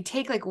 they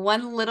take like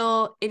one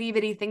little itty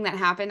bitty thing that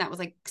happened that was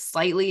like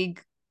slightly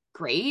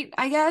great,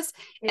 I guess,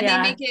 and they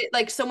make Yeah. it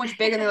like so much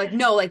bigger. And they're like,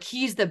 no, like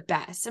he's the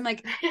best. I'm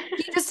like,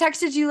 he just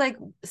texted you like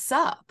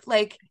sup,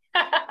 like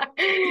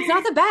he's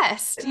not the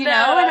best, you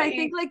know? And No, I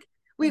think like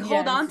we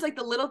hold yes. on to like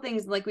the little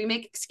things and like we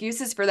make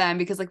excuses for them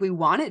because like we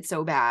want it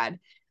so bad.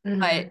 But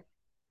Mm-hmm.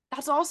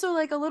 that's also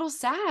like a little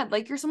sad.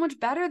 Like you're so much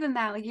better than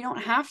that. Like you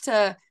don't have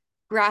to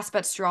grasp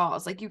at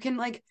straws. Like you can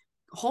like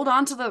hold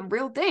on to the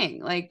real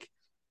thing. Like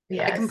I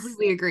Yes.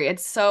 completely agree.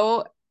 It's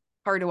so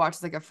hard to watch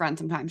as like a friend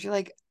sometimes. You're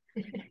like,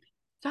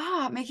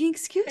 stop making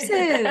excuses.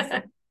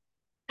 What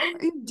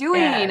are you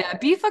doing? Yeah.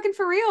 Be fucking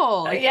for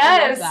real. Like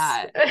I love Yes.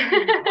 that.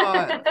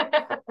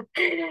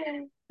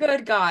 Oh,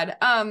 good God.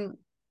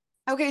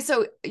 Okay,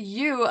 so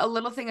you, a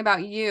little thing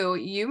about you,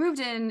 you moved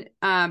in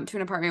to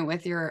an apartment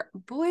with your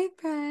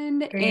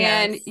boyfriend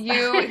and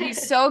Yes.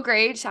 he's so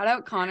great. Shout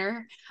out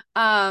Connor.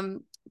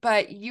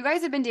 But you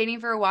guys have been dating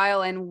for a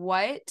while and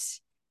what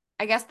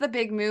I guess the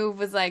big move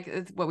was like,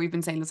 it's what we've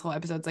been saying this whole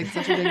episode. It's like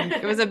such a big,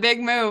 it was a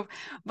big move.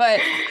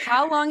 But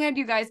how long had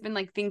you guys been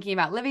like thinking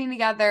about living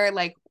together?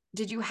 Like,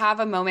 did you have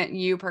a moment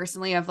you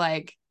personally of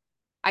like,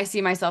 I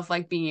see myself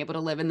like being able to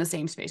live in the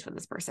same space with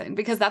this person?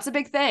 Because that's a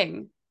big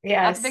thing.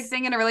 That's a big Yes,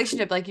 thing in a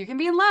relationship. Like you can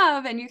be in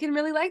love and you can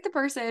really like the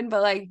person,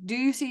 but like, do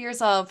you see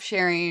yourself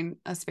sharing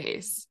a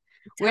space?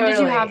 When did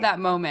you have totally. that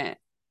moment?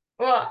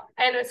 Well,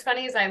 and what's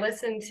funny is I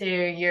listened to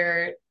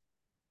your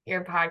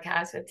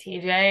podcast with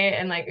TJ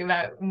and like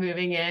about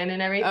moving in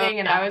and Oh everything.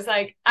 And yeah. I was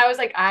like,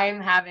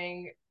 I'm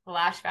having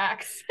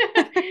flashbacks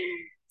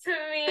to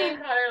me and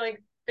Connor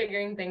like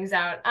figuring things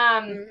out.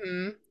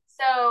 Mm-hmm.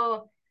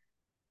 So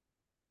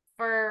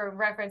for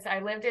reference, I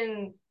lived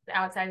in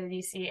outside the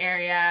DC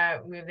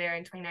area, moved there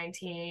in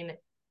 2019.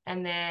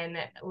 And then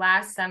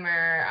last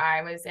summer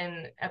I was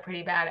in a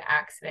pretty bad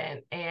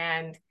accident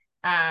and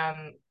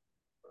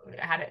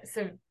had it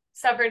so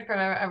suffered from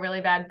a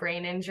really bad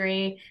brain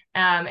injury.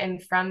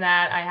 And from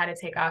that, I had to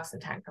take off some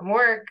time from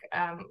work,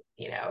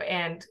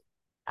 and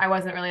I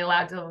wasn't really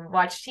allowed to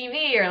watch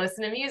TV or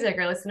listen to music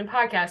or listen to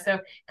podcasts. So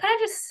kind of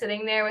just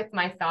sitting there with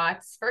my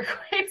thoughts for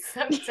quite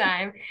some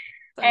time.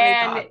 So many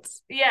And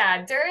thoughts.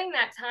 yeah, during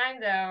that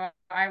time though,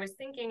 I was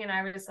thinking and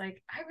I was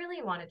like, I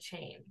really want to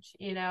change.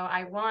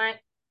 I want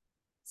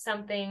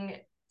something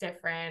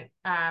different.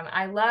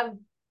 I love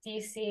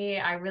DC,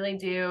 I really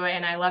do,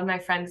 and I love my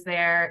friends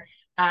there.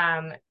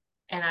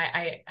 And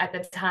I at the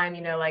time,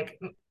 like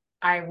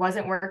I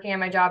wasn't working at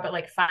my job, but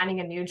like finding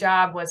a new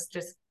job was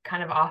just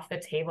kind of off the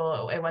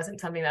table. It wasn't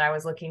something that I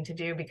was looking to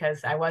do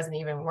because I wasn't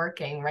even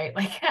working, right?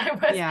 Like I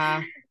was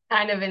Yeah.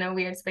 kind of in a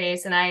weird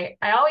space, and I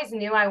always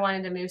knew I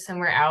wanted to move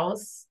somewhere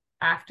else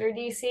after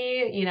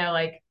DC,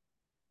 like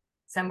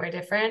somewhere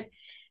different.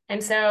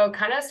 And so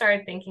kind of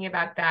started thinking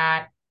about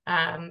that,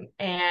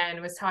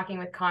 and was talking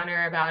with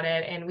Connor about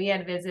it. And we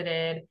had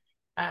visited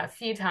a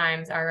few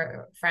times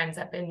our friends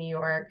up in New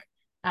York,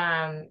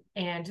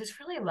 and just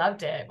really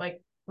loved it.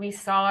 Like we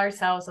saw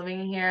ourselves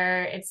living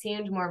here. It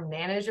seemed more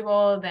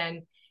manageable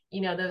than,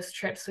 those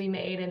trips we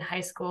made in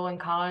high school and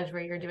college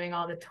where you're doing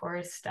all the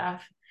tourist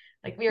stuff.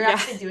 Like we were Yeah.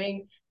 actually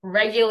doing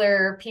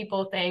regular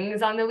people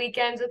things on the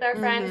weekends with our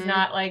friends, Mm-hmm.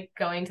 not like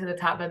going to the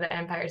top of the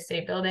Empire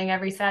State Building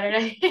every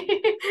Saturday.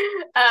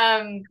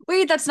 um,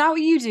 Wait, that's not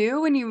what you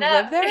do when you no.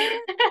 live there?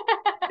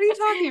 What are you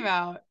talking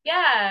about?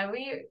 Yeah,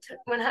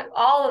 when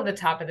all of the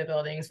top of the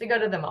buildings, we go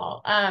to them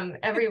all.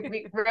 Every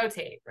we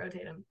rotate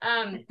them.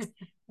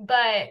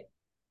 But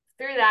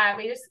through that,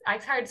 I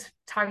started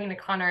talking to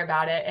Connor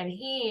about it, and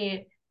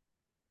he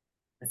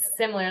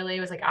similarly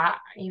was like, I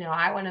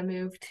want to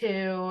move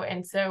too.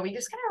 And so we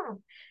just kind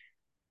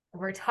of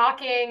were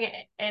talking,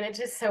 and it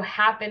just so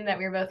happened that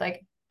we were both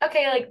like,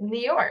 okay, like New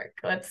York,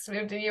 let's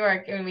move to New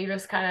York. And we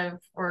just kind of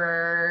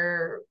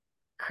were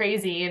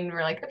crazy and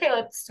we're like, okay,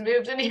 let's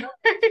move to New York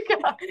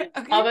all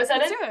Okay, of a let's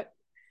sudden. do it.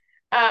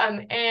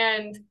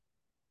 And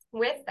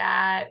with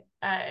that,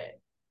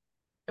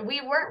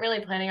 we weren't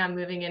really planning on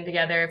moving in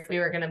together if we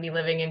were going to be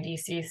living in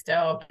DC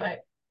still, but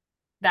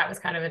that was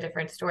kind of a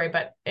different story.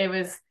 But it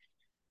was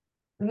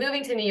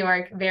moving to New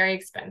York, very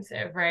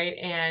expensive, right?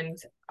 And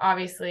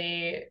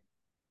obviously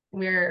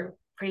we're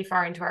pretty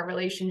far into our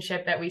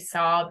relationship that we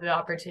saw the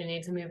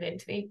opportunity to move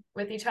into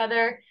with each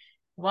other.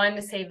 One,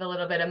 to save a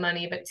little bit of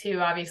money, but two,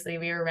 obviously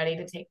we were ready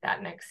to take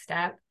that next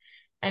step.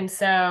 And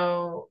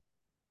so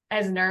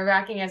as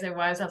nerve-wracking as it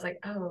was, I was like,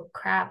 oh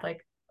crap,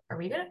 like are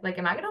we gonna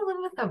am I gonna live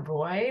with a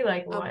boy?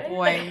 Like A what?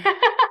 boy.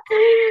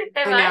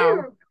 Am I I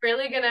know.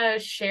 really gonna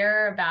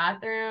share a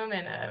bathroom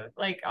and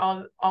like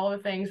all the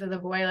things with a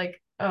boy?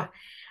 Like, oh.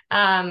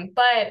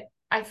 But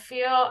I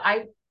feel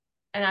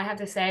and I have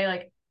to say,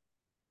 like,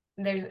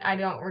 I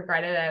don't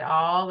regret it at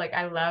all. Like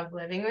I love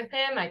living with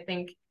him. I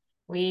think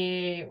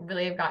we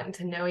really have gotten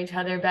to know each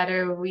other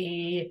better.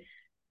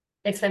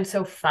 It's been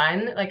so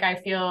fun. Like I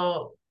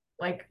feel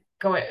like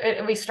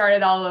we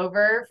started all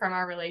over from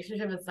our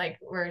relationship. It's like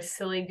we're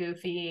silly,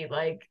 goofy,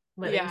 like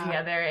living Yeah.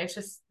 together. It's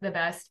just the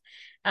best.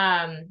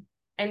 Um,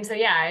 and so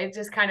yeah, it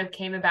just kind of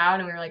came about,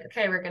 and we were like,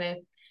 okay, we're gonna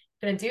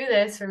do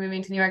this. We're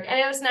moving to New York, and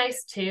it was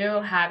nice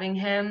too having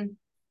him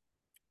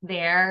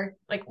there.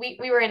 Like we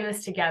were in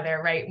this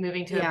together, right?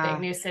 Moving to a big Yeah.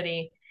 new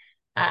city,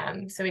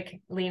 so we could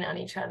lean on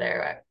each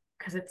other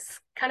because it's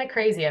kind of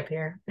crazy up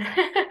here.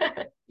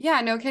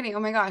 Yeah, no kidding. Oh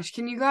my gosh.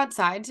 Can you go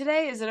outside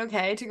today? Is it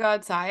okay to go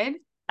outside?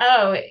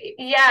 Oh,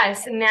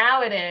 yes,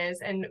 now it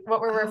is. And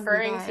what we're Oh my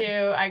referring God.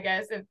 to, I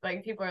guess, if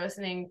like people are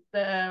listening,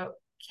 the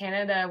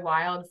Canada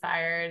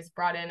wildfires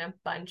brought in a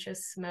bunch of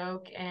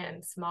smoke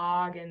and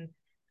smog and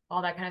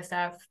all that kind of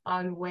stuff.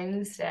 On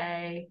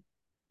Wednesday,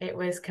 it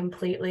was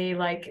completely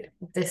like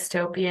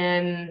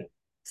dystopian,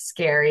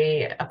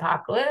 scary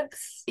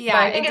apocalypse. But Yeah,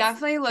 I it think it's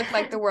definitely looked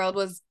like the world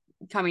was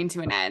coming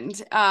to an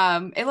end.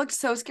 It looked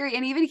so scary.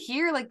 And even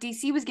here, like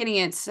DC was getting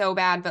it so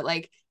bad, but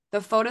like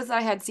the photos that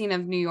I had seen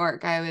of New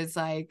York, I was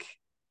like,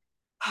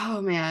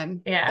 oh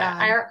man, yeah,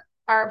 bad.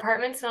 our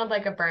apartment smelled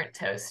like a burnt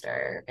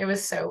toaster. It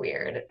was so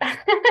weird.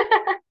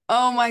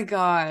 Oh my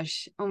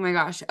gosh. Oh my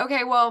gosh.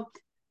 Okay, well,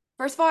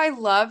 First of all, I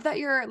love that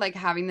you're like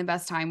having the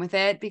best time with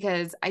it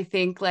because I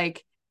think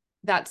like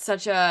it's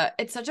such a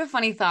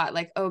funny thought,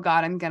 like, oh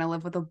God, I'm gonna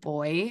live with a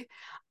boy.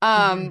 Mhm.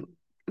 Um,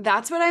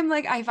 that's what I'm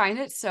like, I find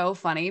it so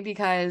funny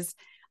because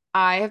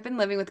I have been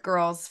living with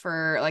girls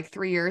for like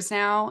 3 years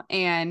now,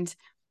 and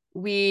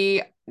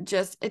we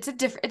just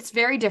it's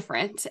very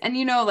different. And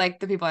like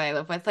the people I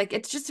live with, like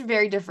it's just a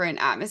very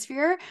different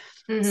atmosphere.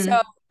 So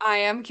Mhm. I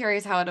am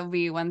curious how it'll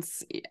be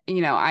once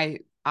I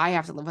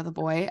have to live with a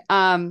boy.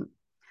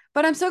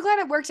 But I'm so glad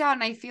it worked out.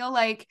 And I feel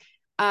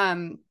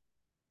um,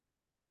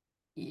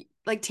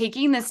 like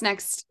taking this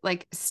next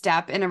like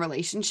step in a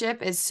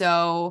relationship is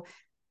so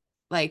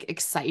like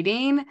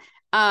exciting.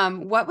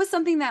 What was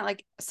something that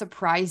like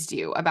surprised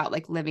you about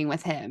like living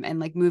with him and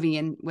like moving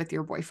in with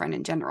your boyfriend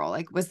in general?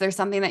 Like, was there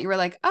something that you were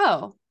like,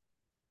 oh,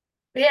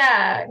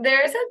 Yeah,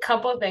 there's a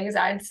couple things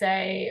I'd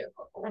say.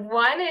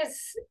 One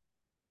is,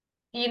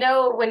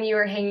 when you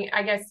were hanging,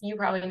 I guess you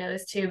probably know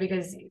this too,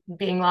 because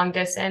being long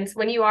distance,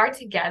 when you are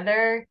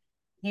together,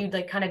 you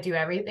like kind of do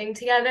everything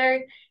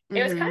together.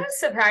 It was kind mm-hmm, of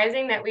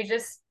surprising that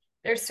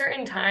there's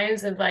certain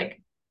times of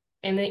like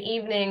in the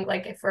evening,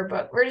 like if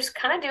we're just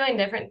kind of doing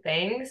different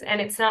things and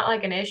it's not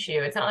like an issue.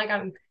 It's not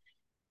like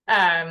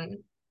um,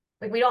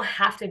 like we don't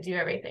have to do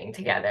everything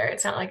together.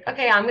 It's not like,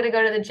 okay, I'm gonna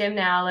go to the gym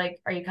now. Like,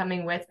 are you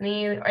coming with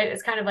me? Or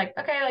it's kind of like,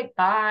 okay, like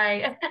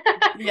bye.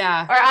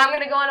 yeah, Or I'm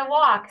gonna go on a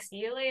walk. See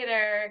you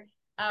later.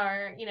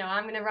 Or,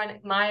 I'm gonna run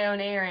my own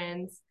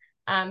errands.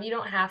 You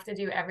don't have to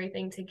do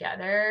everything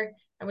together,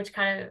 which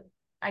kind of,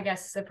 I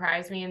guess,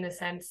 surprised me in the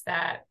sense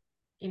that,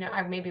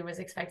 I maybe was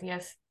expecting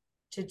us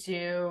to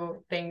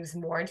do things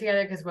more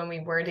together because when we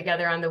were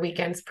together on the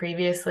weekends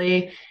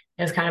previously,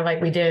 it was kind of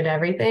like we did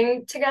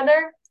everything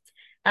together.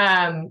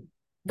 Um,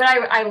 but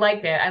I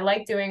liked it. I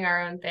like doing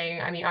our own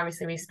thing. I mean,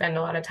 obviously we spend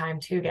a lot of time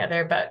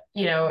together, but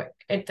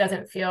it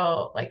doesn't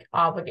feel like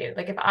obligated.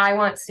 Like if I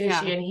want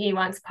yeah, sushi and he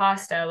wants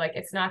pasta, like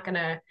it's not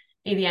gonna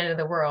be the end of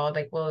the world.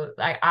 Like, well,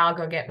 I'll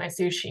go get my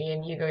sushi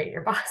and you go get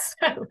your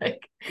pasta,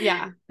 like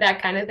yeah.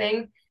 that kind of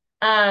thing.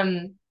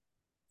 Um,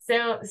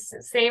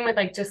 same with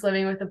like just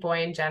living with a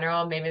boy in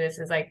general. Maybe this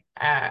is like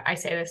I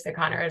say this to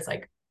Connor is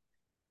like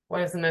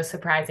what is the most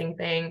surprising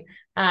thing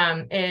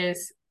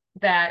is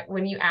that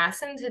when you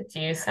ask them to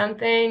do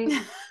something,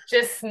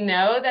 just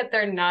know that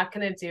they're not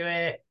going to do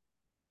it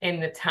in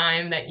the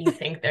time that you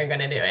think they're going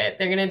to do it.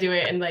 They're going to do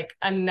it in like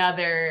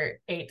another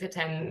 8 to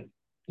 10,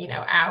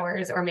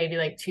 hours or maybe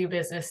like 2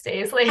 business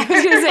days I was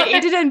later. gonna say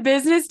 8 to 10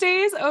 business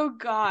days. Oh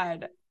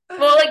God.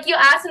 Well, like you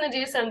ask them to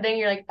do something,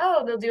 you're like,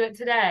 oh, they'll do it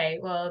today.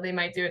 Well, they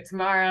might do it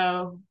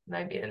tomorrow,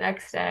 might be the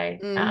next day.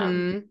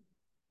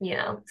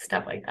 Mm-hmm.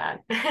 Stuff like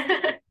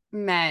that.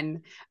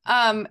 Men.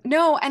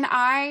 No,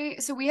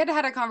 and so we had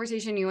a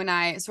conversation, you and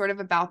I, sort of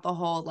about the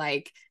whole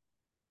like,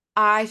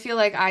 I feel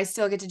like I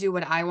still get to do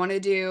what I want to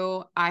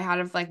do. I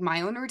have like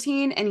my own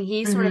routine, and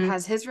he sort of Hmm.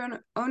 has his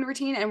own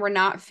routine, and we're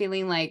not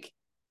feeling like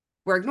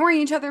we're ignoring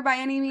each other by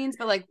any means,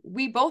 but like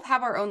we both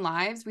have our own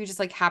lives. We just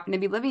like happen to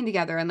be living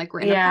together and like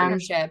we're in a Yeah.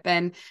 partnership.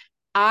 And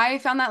I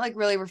found that like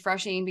really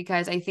refreshing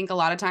because I think a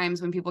lot of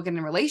times when people get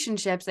in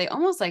relationships, they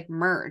almost like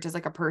merge as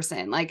like a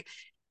person. Like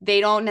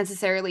they don't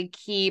necessarily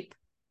keep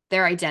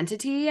their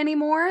identity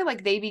anymore.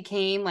 Like they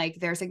became like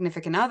their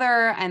significant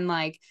other. And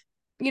like,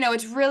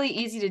 it's really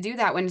easy to do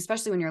that when,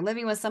 especially when you're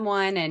living with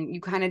someone and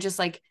you kind of just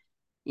like,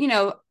 you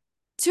know,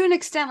 to an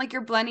extent, like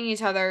you're blending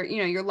each other,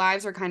 your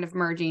lives are kind of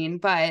merging.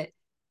 But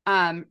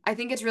I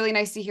think it's really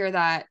nice to hear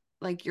that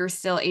like you're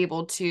still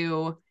able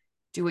to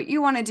do what you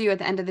want to do at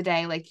the end of the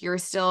day. Like you're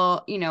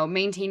still,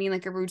 maintaining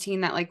like a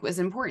routine that like was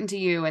important to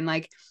you, and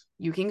like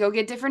you can go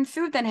get different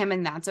food than him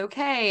and that's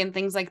okay, and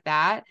things like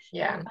that.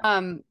 Yeah.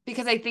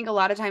 Because I think a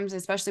lot of times,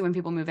 especially when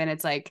people move in,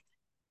 it's like,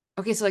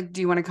 okay, so like, do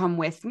you want to come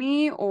with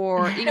me?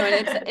 Or,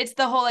 and it's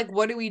the whole like,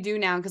 what do we do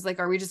now? Because like,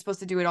 are we just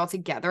supposed to do it all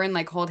together and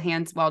like hold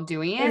hands while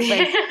doing it?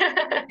 Like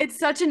it's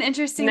such an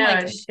interesting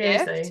like No, shift.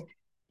 seriously.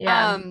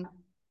 Yeah. Um,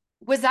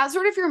 was that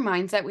sort of your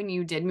mindset when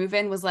you did move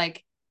in? Was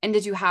like, and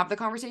did you have the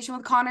conversation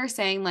with Connor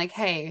saying like,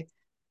 hey,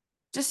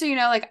 just so you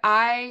know, like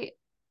I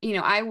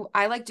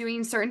like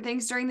doing certain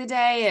things during the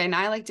day and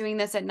I like doing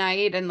this at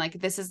night, and like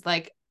this is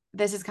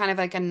kind of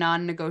like a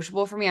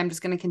non-negotiable for me. I'm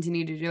just going to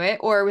continue to do it.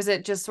 Or was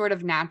it just sort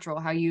of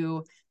natural how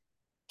you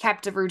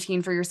kept a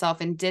routine for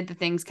yourself and did the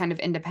things kind of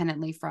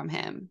independently from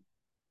him?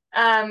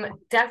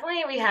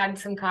 Definitely we had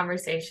some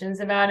conversations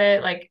about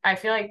it. Like I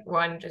feel like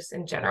one, just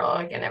in general,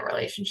 like in a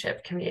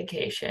relationship,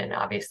 communication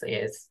obviously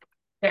is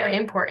very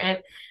important.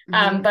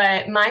 Mm-hmm.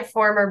 But my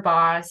former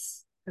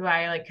boss, who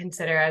I like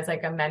consider as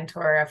like a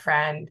mentor, a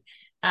friend,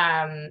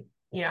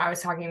 I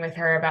was talking with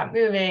her about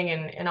moving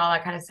and all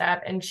that kind of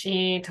stuff. And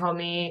she told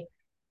me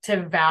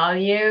to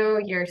value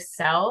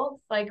yourself,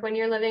 like when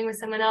you're living with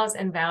someone else,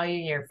 and value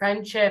your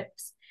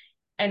friendships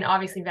and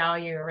obviously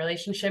value your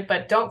relationship,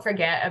 but don't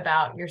forget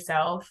about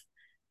yourself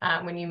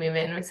when you move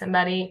in with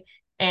somebody.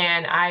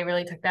 And I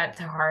really took that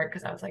to heart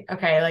because I was like,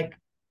 okay, like,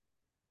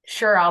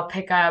 sure, I'll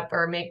pick up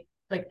or make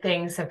like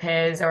things of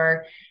his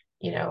or,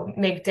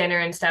 make dinner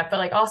and stuff, but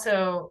like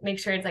also make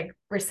sure it's like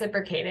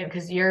reciprocated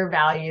because you're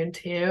valued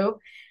too.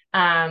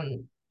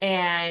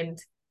 And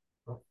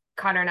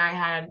Connor and I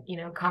had,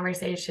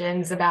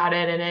 conversations about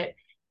it,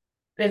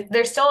 and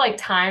there's still like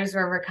times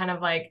where we're kind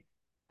of like,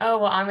 oh,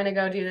 well, I'm gonna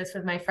go do this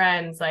with my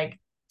friends. Like,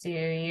 do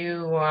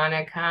you want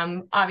to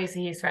come?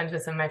 Obviously, he's friends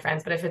with some of my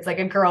friends, but if it's like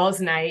a girls'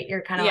 night,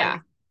 you're kind of Yeah.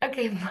 like,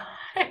 okay,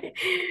 bye.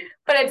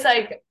 But it's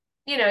like,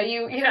 you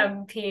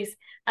have peace.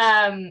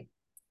 Um,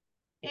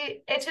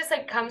 it just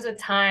like comes with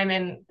time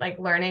and like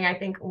learning. I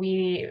think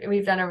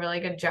we've done a really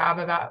good job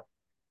about,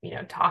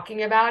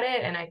 talking about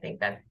it, and I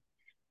think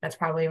that's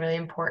probably really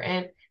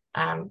important.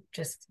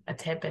 Just a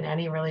tip in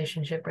any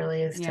relationship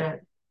really is Yeah.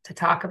 to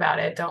talk about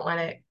it. Don't let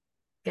it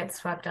get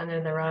swept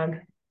under the rug.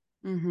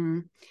 Mm-hmm.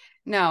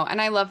 No,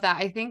 and I love that.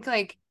 I think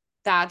like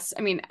I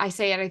mean, I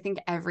say it, I think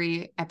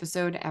every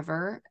episode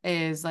ever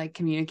is like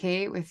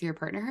communicate with your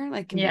partner,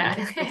 like Yeah.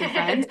 communicate with your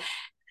friends.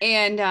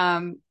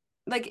 And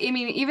like I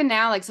mean, even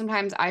now, like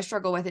sometimes I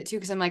struggle with it too,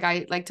 because I'm like,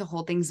 I like to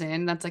hold things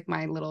in. That's like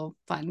my little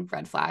fun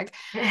red flag.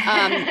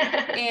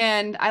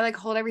 And I like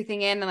hold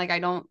everything in and like I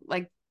don't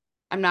like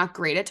I'm not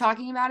great at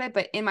talking about it,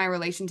 but in my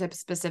relationship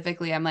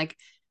specifically, I'm like,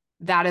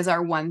 that is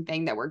our one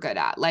thing that we're good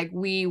at. Like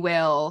we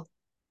will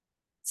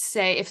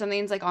say if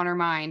something's like on our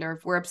mind or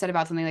if we're upset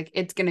about something, like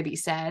it's gonna be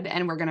said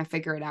and we're gonna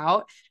figure it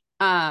out.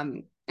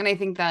 And I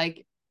think that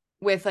like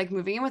with like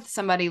moving in with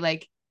somebody,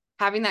 like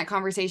having that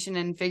conversation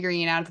and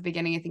figuring it out at the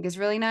beginning, I think is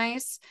really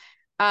nice.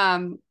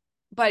 Um,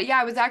 but yeah,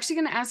 I was actually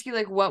gonna ask you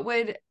like what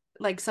would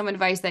like some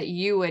advice that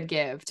you would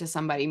give to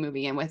somebody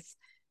moving in with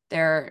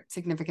their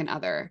significant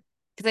other?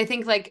 Because I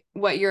think like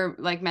what your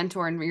like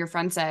mentor and your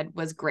friend said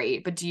was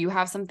great, but do you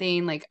have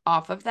something like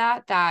off of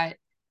that that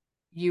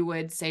you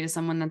would say to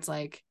someone that's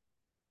like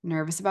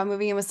nervous about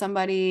moving in with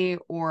somebody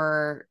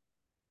or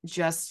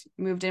just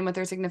moved in with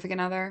their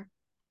significant other?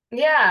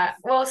 Yeah.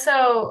 Well,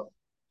 so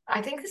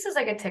I think this is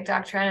like a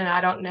TikTok trend, and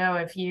I don't know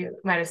if you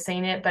might have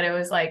seen it, but it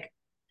was like,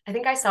 I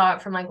think I saw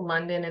it from like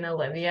London and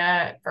Olivia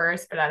at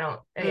first, but I don't,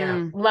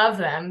 Mm, love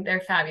them.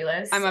 They're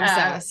fabulous. I'm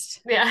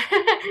obsessed. Yeah.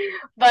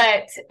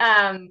 But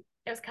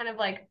it was kind of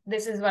like,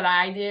 this is what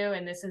I do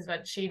and this is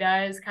what she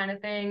does kind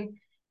of thing.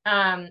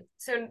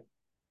 So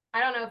I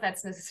don't know if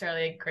that's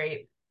necessarily a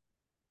great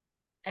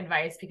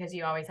advice because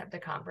you always have to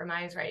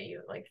compromise, right?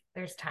 You like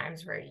there's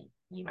times where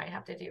you might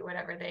have to do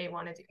whatever they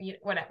want to do,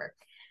 whatever.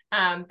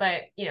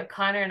 But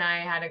Connor and I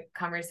had a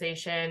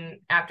conversation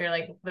after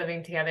like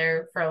living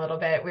together for a little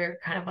bit. We were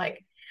kind of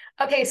like,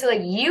 okay, so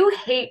like you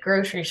hate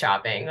grocery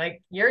shopping,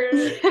 like you're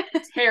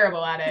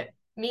terrible at it.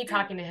 Me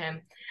talking to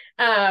him.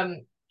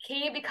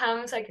 He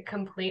becomes like a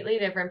completely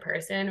different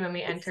person when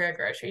we enter a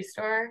grocery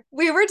store.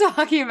 We were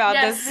talking about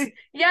this. Yes,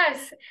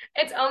 yes.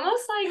 It's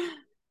almost like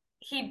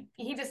he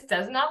just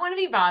does not want to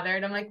be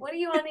bothered. I'm like, what do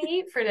you want to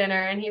eat for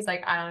dinner? And he's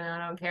like, I don't know,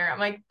 I don't care. I'm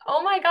like,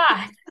 oh my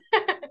God.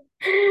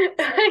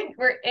 Like,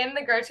 we're in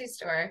the grocery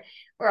store.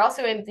 We're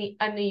also in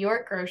a New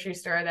York grocery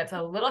store that's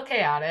a little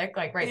chaotic.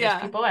 Like, right, there's Yeah.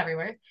 people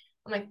everywhere.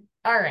 I'm like,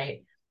 all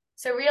right.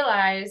 So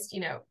realized,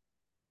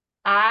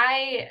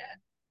 I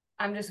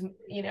I'm just,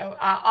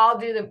 I'll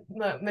do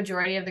the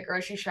majority of the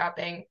grocery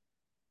shopping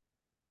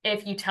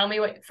if you tell me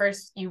what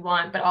first you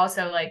want, but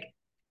also like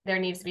there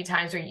needs to be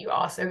times where you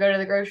also go to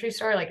the grocery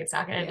store. Like it's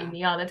not going to be Yeah.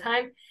 me all the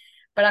time,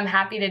 but I'm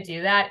happy to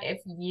do that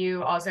if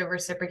you also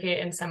reciprocate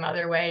in some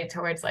other way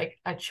towards like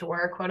a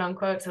chore, quote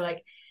unquote. So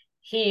like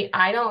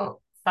I don't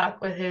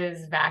fuck with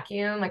his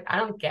vacuum. Like I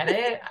don't get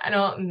it. I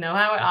don't know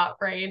how it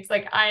operates.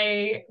 Like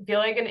I feel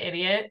like an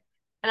idiot.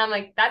 And I'm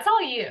like, that's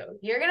all you.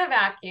 You're gonna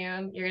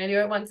vacuum. You're gonna do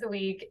it once a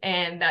week,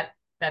 and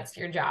that's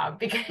your job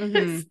because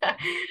Mm-hmm.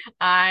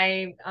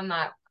 I don't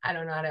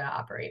know how to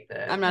operate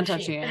the I'm not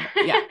touching machine.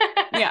 it.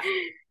 Yeah. Yeah.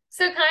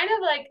 So kind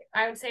of like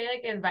I would say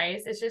like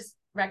advice is just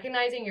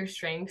recognizing your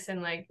strengths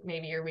and like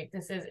maybe your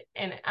weaknesses.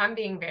 And I'm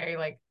being very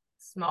like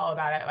small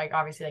about it, like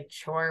obviously like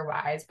chore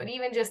wise, but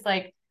even just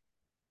like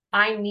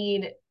I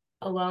need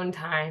alone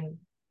time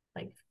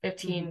like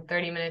Mm-hmm.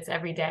 15-30 minutes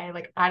every day.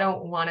 Like I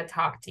don't want to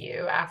talk to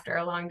you after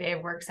a long day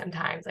of work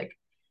sometimes. Like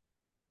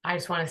I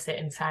just want to sit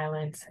in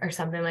silence or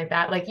something like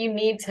that. Like you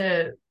need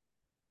to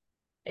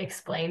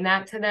explain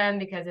that to them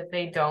because if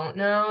they don't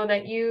know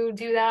that you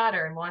do that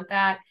or want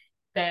that,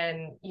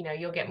 then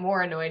you'll get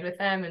more annoyed with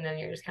them and then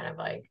you're just kind of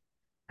like,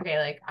 okay,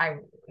 like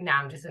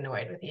I'm just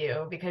annoyed with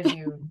you because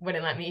you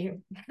wouldn't let me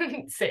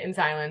sit in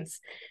silence,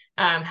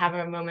 have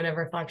a moment of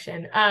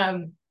reflection.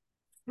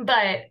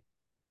 But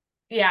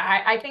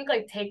yeah, I think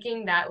like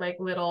taking that like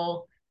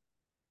little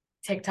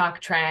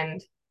TikTok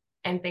trend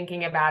and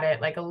thinking about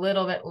it like a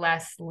little bit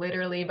less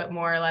literally, but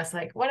more or less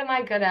like, what am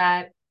I good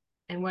at?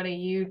 And what are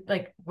you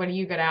like, what are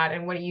you good at?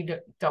 And what do you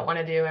don't want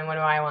to do? And what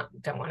do I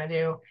don't want to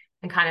do?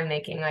 And kind of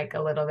making like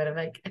a little bit of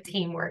like a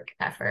teamwork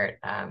effort,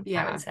 I would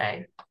Yeah.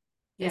 say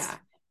is Yeah.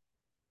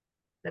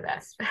 the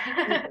best.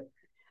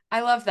 I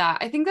love that.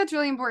 I think that's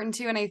really important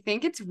too. And I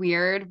think it's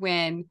weird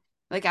when,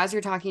 like, as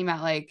you're talking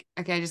about, like,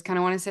 okay, I just kind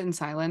of want to sit in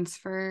silence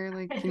for,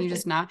 like, can you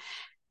just not?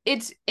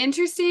 It's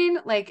interesting.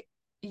 Like,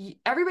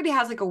 everybody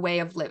has like a way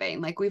of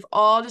living. Like, we've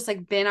all just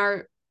like been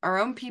our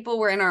own people.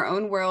 We're in our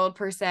own world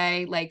per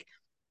se. Like,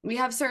 we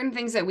have certain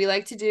things that we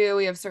like to do.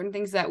 We have certain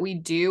things that we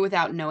do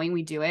without knowing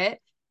we do it.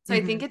 So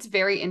I think it's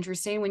very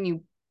interesting when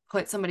you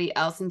put somebody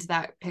else into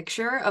that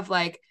picture of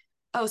like,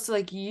 oh, so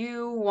like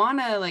you want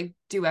to like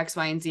do X,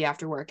 Y, and Z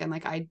after work. And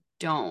like, I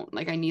don't,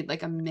 like, I need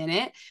like a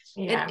minute.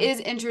 Yeah. It is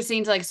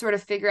interesting to like sort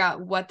of figure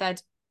out what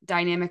that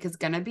dynamic is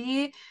going to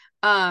be.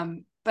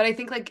 But I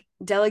think like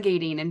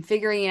delegating and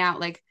figuring out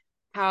like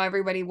how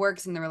everybody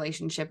works in the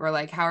relationship or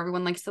like how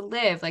everyone likes to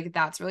live, like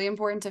that's really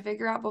important to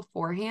figure out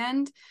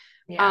beforehand.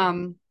 Yeah.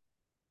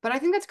 But I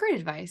think that's great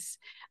advice.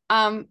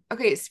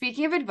 Okay,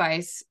 speaking of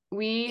advice,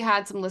 we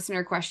had some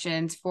listener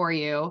questions for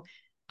you.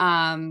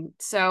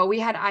 So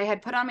I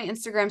had put on my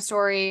Instagram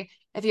story.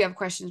 If you have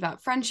questions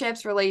about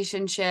friendships,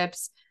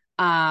 relationships,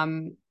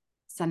 send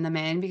them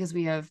in because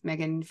we have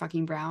Megan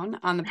fucking Brown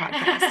on the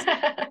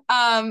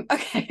podcast.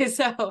 Okay,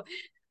 so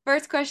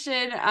first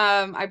question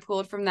I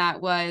pulled from that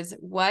was,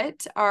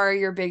 what are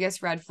your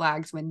biggest red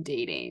flags when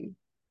dating?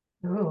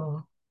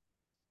 Ooh.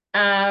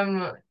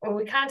 Well,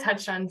 we kind of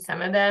touched on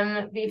some of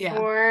them Yeah.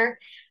 before.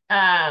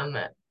 And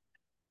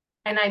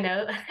I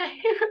know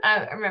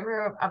I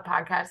remember a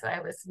podcast that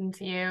I listened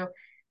to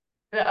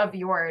of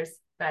yours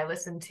that I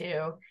listened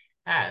to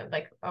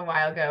like a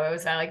while ago. It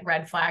was like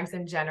red flags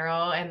in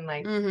general, and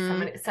like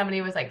Mm-hmm.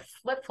 somebody was like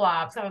flip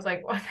flops. I was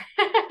like, what?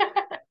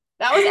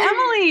 That was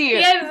Emily.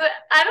 Yes,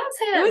 I don't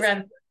say It that was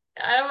red.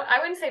 I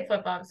wouldn't say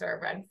flip flops are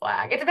a red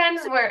flag. It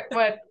depends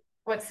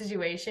what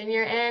situation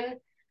you're in.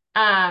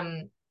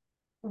 Um,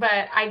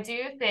 but I do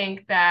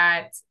think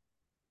that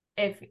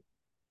if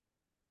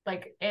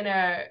like in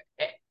a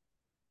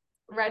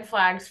red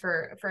flags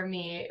for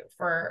me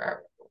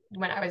for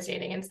when I was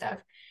dating and stuff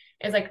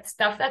is like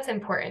stuff that's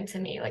important to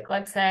me. Like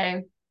let's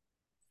say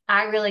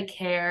I really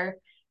care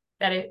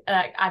that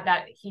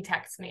that he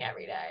texts me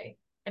every day.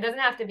 It doesn't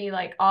have to be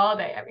like all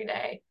day every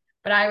day,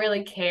 but I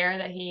really care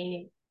that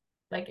he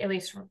like at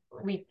least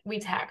we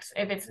text.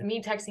 If it's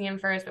me texting him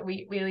first, but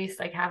we at least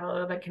like have a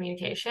little bit of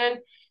communication.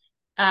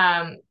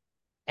 Um,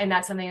 and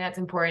that's something that's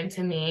important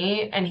to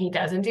me. And he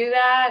doesn't do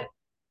that,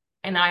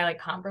 and I like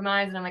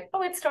compromise, and I'm like,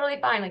 oh, it's totally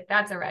fine. Like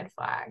that's a red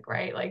flag,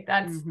 right? Like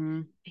that's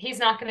mm-hmm. he's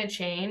not going to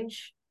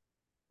change.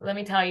 Let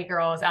me tell you,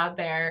 girls out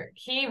there,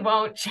 he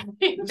won't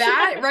change.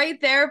 That right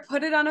there,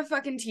 put it on a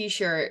fucking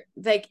t-shirt.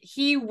 Like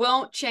he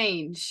won't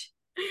change.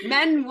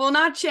 Men will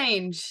not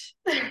change.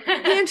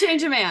 Can't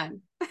change a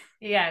man.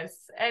 Yes,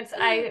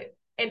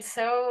 it's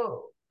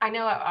so I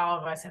know all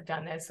of us have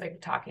done this, like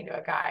talking to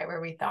a guy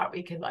where we thought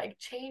we could like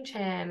change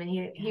him, and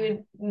he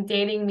would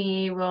dating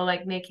me will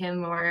like make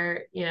him more,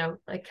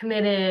 like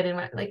committed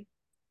and like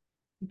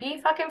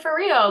be fucking for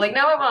real. Like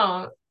no, it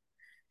won't.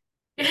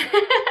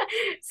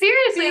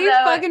 Seriously Be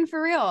though, fucking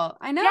for real.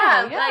 I know.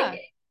 yeah, Yeah.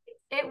 like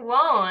it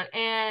won't.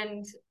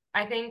 And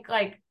I think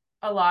like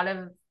a lot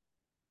of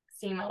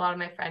seeing a lot of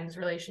my friends'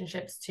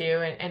 relationships too,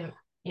 and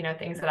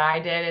things that I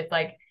did, it's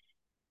like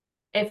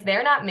if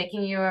they're not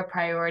making you a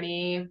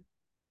priority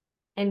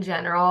in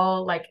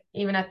general, like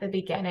even at the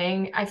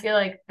beginning, I feel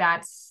like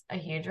that's a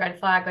huge red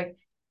flag. Like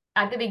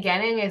at the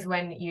beginning is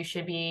when you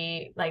should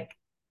be like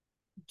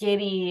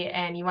giddy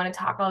and you want to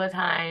talk all the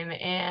time,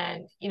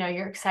 and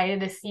you're excited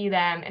to see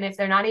them. And if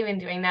they're not even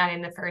doing that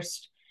in the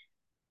first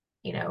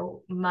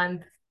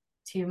month,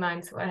 2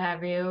 months, what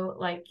have you,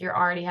 like you're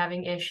already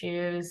having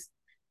issues,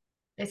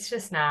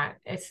 it's not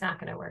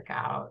going to work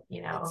out,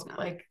 It's not.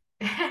 like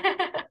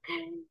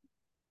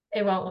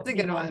it won't It's a be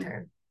good long one.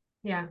 term.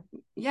 Yeah.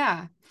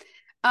 Yeah.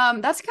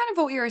 That's kind of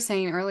what we were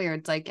saying earlier.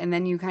 It's like, and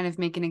then you kind of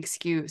make an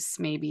excuse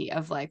maybe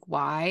of like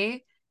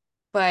why.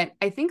 But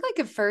I think like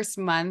a first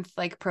month,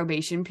 like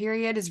probation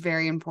period is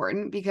very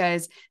important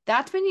because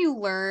that's when you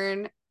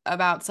learn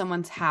about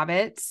someone's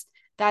habits.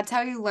 That's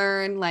how you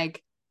learn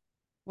like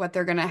how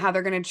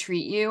they're gonna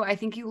treat you. I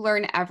think you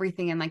learn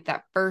everything in like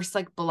that first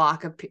like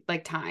block of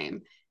like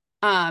time.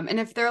 And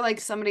if they're like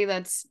somebody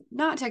that's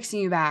not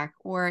texting you back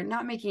or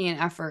not making an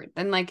effort,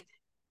 then like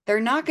they're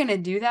not gonna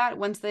do that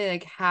once they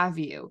like have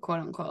you, quote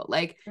unquote.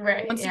 Like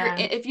Right. once Yeah.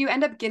 if you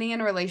end up getting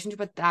in a relationship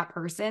with that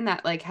person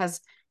that like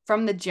has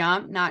from the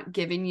jump not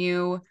given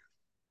you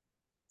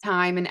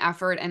time and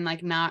effort and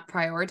like not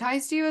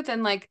prioritized you,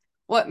 then like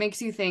what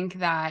makes you think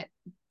that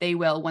they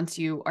will once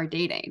you are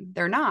dating?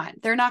 They're not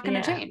going to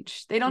Yeah.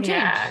 change. They don't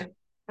Yeah. change.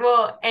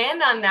 Well,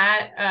 and on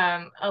that,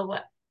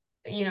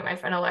 my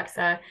friend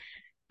Alexa,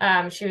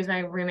 she was my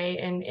roommate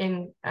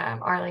in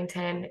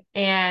Arlington,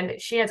 and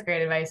she has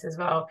great advice as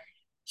well.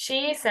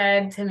 She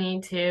said to me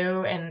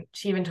too, and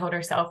she even told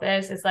herself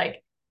this, is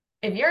like,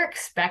 if you're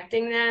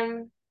expecting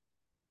them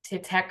to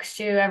text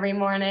you every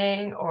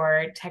morning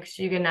or text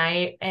you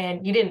goodnight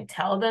and you didn't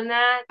tell them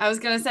that, I was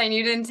going to say, and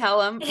you didn't tell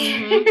them.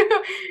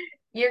 Mm-hmm.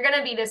 you're going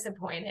to be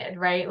disappointed,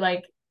 right?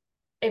 Like,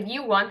 if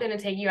you want them to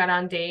take you out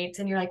on dates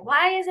and you're like,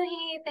 why isn't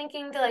he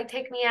thinking to like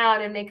take me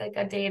out and make like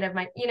a date of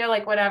my,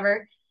 like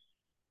whatever.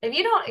 If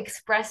you don't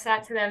express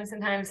that to them,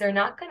 sometimes they're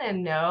not gonna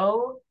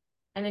know.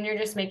 And then you're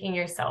just making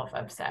yourself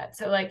upset.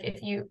 So like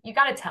if you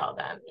gotta tell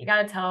them, you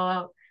gotta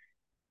tell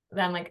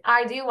them like,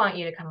 I do want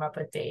you to come up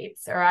with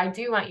dates, or I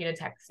do want you to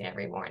text me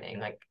every morning.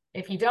 Like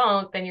if you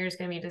don't, then you're just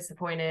gonna be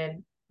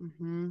disappointed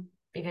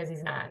because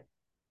he's not,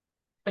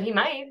 but he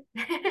might.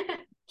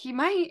 He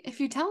might if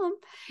you tell him.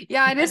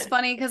 Yeah, it is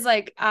funny because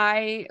like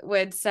I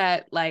would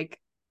set like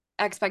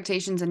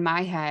expectations in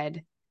my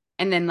head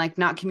and then like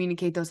not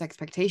communicate those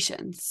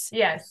expectations.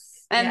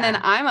 Yes. And then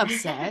I'm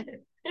upset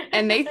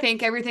and they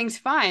think everything's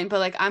fine, but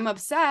like I'm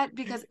upset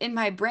because in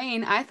my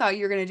brain I thought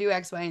you were going to do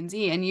X, Y, and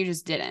Z and you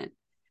just didn't.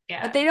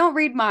 Yeah. But they don't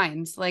read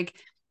minds. Like,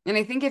 and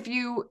I think if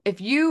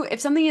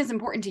something is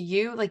important to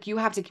you, like you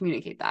have to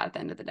communicate that at the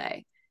end of the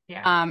day.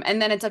 Yeah. And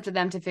then it's up to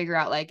them to figure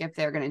out like if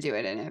they're going to do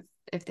it and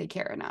if they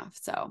care enough.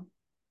 So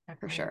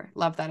Definitely. For sure.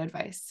 Love that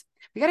advice.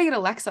 We got to get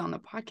Alexa on the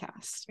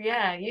podcast.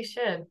 Yeah, you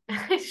should.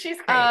 She's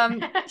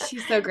great.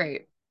 She's so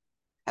great.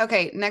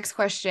 Okay, next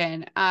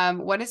question.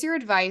 What is your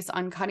advice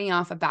on cutting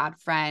off a bad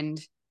friend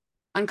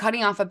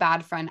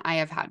I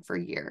have had for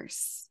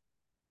years?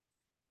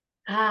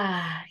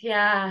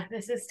 Yeah,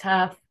 this is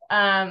tough.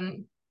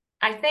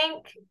 I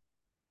think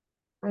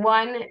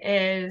one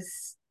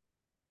is,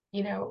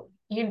 you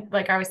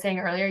like I was saying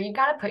earlier, you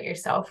got to put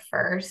yourself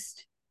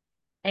first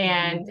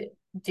and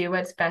do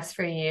what's best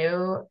for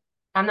you.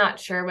 I'm not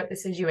sure what the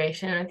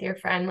situation with your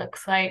friend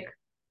looks like,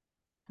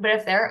 but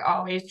if they're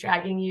always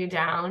dragging you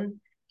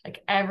down,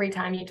 like every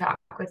time you talk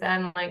with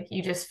them, like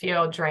you just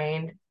feel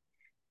drained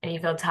and you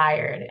feel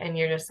tired and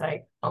you're just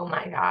like, oh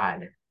my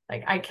God,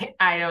 like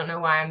I don't know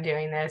why I'm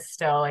doing this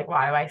still. Like,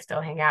 why do I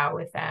still hang out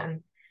with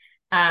them?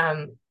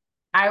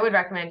 I would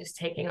recommend just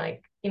taking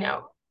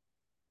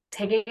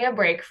taking a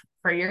break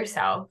for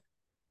yourself.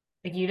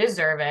 Like you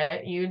deserve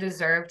it. You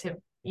deserve to,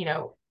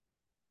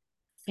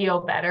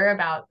 feel better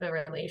about the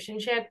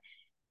relationship.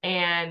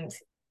 And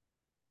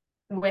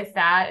with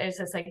that, it's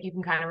just like you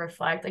can kind of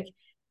reflect, like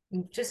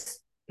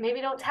just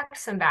maybe don't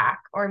text them back,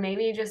 or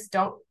maybe just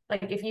don't,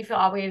 like if you feel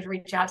obligated to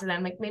reach out to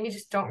them, like maybe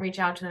just don't reach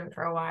out to them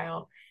for a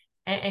while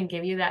and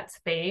give you that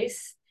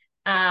space.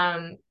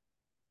 And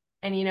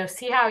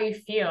see how you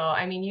feel.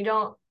 I mean,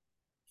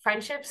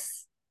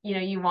 friendships,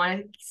 you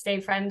want to stay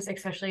friends,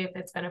 especially if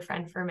it's been a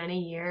friend for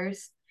many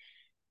years.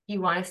 You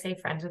want to stay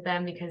friends with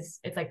them because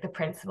it's like the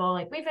principle,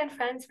 like we've been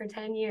friends for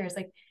 10 years.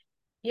 Like,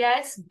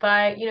 yes,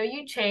 but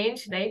you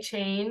change, they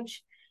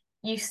change.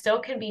 You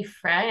still can be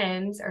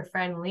friends or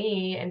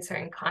friendly in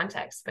certain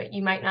contexts, but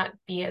you might not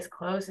be as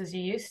close as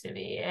you used to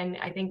be. And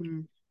I think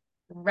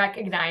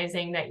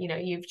recognizing that,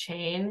 you've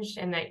changed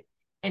and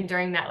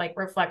during that like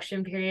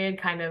reflection period,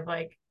 kind of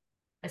like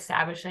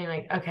establishing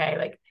like, okay,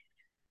 like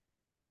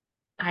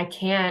I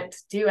can't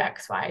do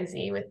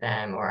XYZ with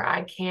them, or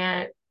I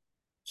can't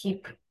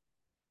keep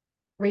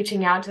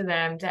reaching out to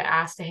them to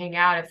ask to hang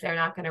out if they're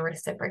not going to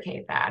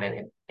reciprocate that,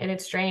 and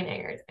it's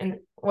draining, and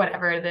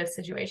whatever the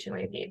situation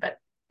may be. But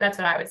that's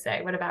what I would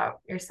say. What about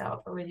yourself?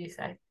 What would you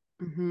say?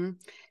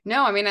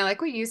 No, I mean, I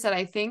like what you said.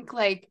 I think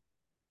like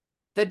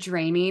the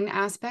draining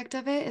aspect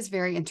of it is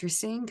very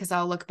interesting because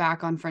I'll look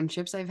back on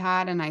friendships I've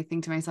had and I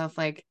think to myself,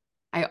 like,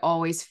 I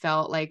always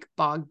felt like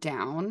bogged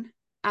down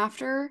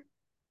after.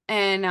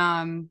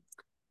 And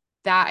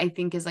that I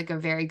think is like a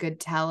very good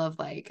tell of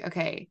like,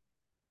 okay,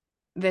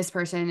 this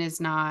person is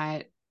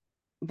not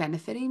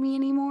benefiting me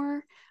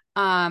anymore.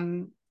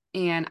 And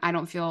I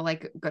don't feel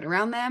like good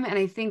around them. And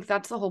I think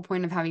that's the whole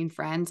point of having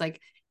friends. Like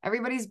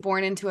everybody's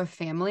born into a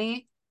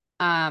family.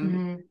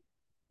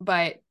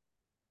 But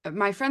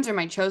my friends are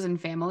my chosen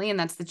family, and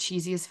that's the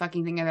cheesiest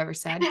fucking thing I've ever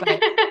said. But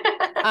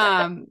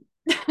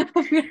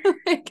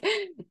like,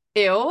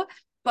 ew.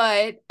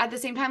 But at the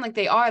same time, like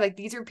they are, like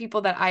these are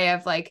people that I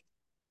have like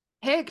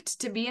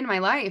picked to be in my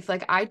life.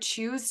 Like I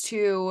choose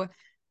to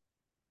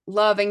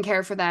love and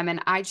care for them,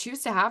 and I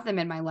choose to have them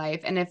in my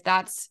life. And if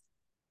that's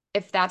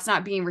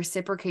not being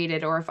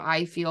reciprocated, or if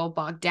I feel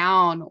bogged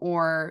down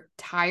or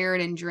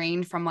tired and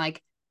drained from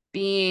like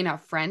being a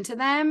friend to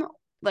them,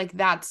 like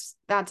that's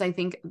I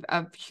think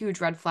a huge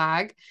red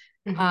flag.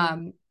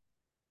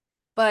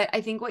 But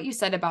I think what you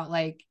said about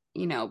like,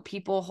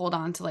 people hold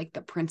on to like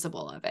the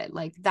principle of it.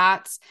 Like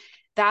that's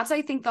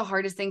I think the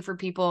hardest thing for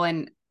people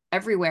and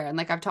everywhere. And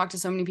like I've talked to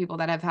so many people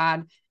that have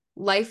had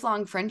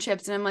lifelong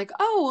friendships, and I'm like,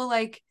 oh, well,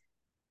 like,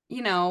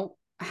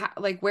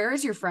 like where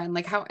is your friend?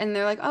 Like how? And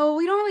they're like, oh,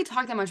 we don't really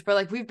talk that much, but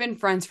like we've been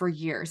friends for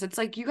years. It's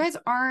like you guys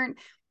aren't.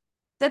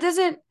 That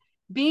doesn't.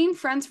 Being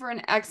friends for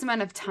an X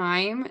amount of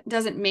time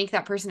doesn't make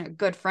that person a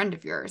good friend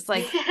of yours.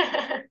 Like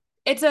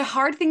it's a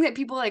hard thing that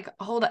people like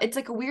hold. It's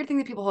like a weird thing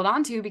that people hold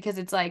on to because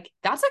it's like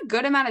that's a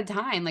good amount of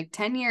time, like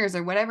 10 years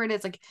or whatever it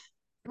is, like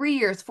 3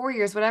 years, 4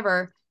 years,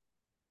 whatever.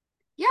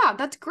 Yeah,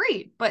 that's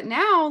great. But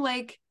now,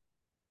 like,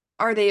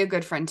 are they a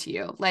good friend to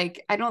you?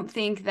 Like, I don't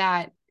think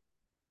that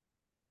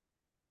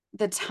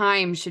the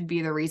time should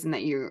be the reason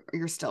that you're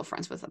still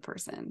friends with a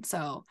person.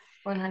 So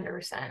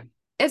 100%.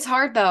 It's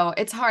hard though.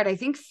 It's hard. I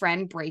think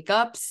friend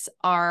breakups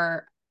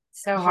are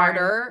so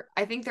harder.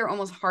 I think they're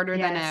almost harder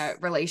than a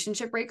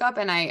relationship breakup.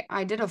 And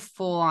I did a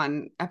full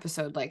on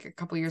episode like a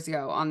couple years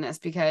ago on this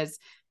because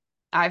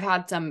I've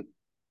had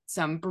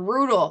some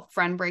brutal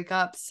friend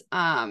breakups,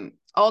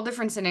 all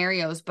different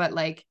scenarios, but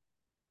like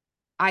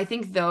I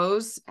think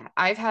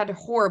I've had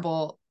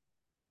horrible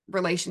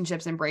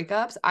relationships and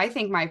breakups. I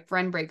think my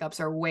friend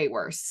breakups are way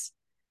worse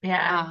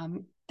Yeah.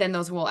 than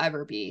those will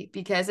ever be,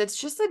 because it's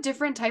just a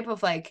different type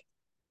of like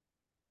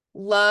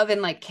love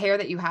and like care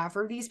that you have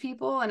for these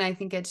people. And I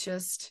think it's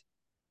just,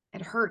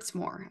 it hurts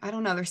more. I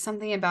don't know. There's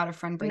something about a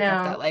friend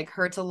breakup that No, like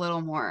hurts a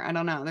little more. I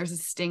don't know. There's a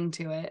sting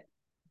to it.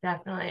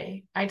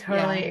 definitely. I Yeah.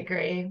 totally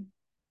agree.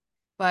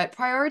 But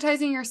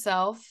prioritizing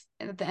yourself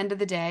at the end of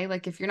the day,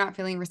 like if you're not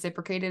feeling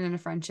reciprocated in a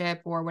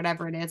friendship or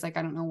whatever it is, like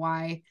I don't know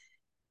why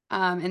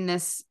in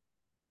this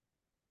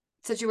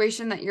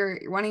situation that you're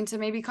wanting to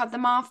maybe cut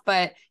them off,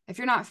 but if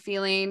you're not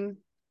feeling,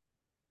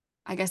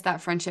 I guess,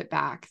 that friendship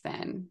back,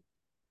 then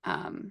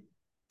um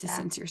Yeah.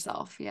 distance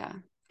yourself. Yeah.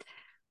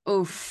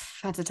 Oof,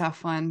 that's a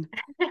tough one.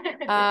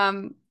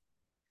 Um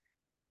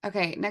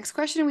okay, next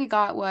question we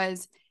got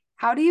was,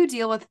 how do you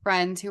deal with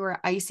friends who are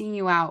icing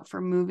you out for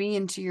moving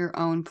into your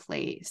own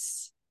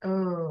place?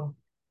 Oh,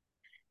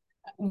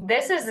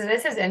 this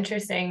is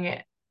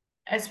interesting,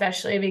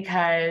 especially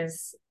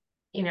because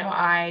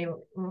I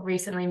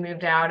recently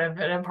moved out of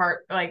an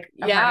apartment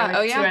Yeah.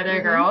 Oh with two yeah. other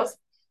Mm-hmm. girls.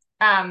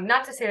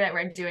 Not to say that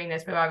we're doing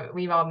this, but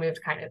we've all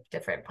moved kind of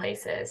different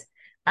places.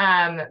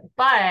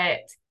 But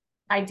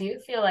I do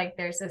feel like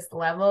there's this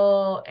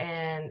level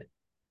and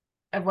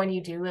of when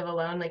you do live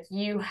alone, like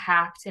you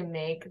have to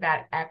make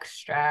that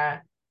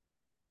extra,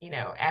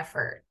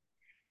 effort.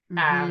 Mm-hmm.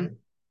 Um,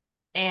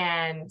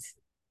 and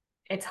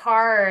it's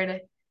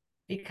hard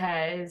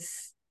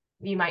because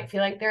you might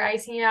feel like they're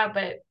icing you out,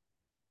 but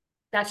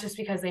that's just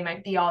because they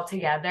might be all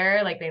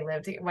together, like they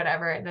live together,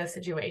 whatever the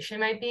situation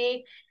might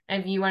be.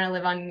 And if you want to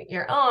live on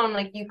your own,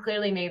 like you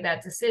clearly made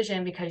that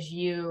decision because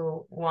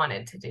you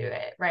wanted to do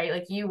it, right?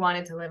 Like you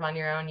wanted to live on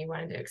your own, you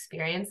wanted to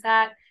experience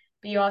that.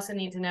 But you also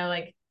need to know,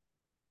 like,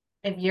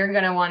 if you're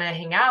going to want to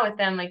hang out with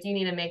them, like you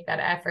need to make that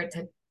effort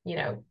to,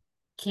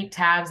 keep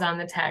tabs on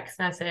the text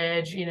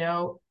message,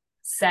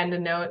 send a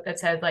note that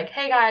says, like,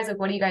 hey guys, like,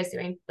 what are you guys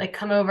doing? Like,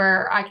 come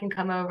over, or I can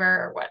come over,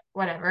 or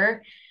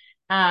whatever.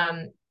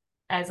 Um,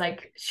 as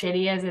like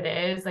shitty as it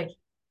is, like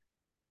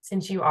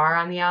since you are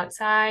on the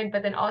outside,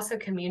 but then also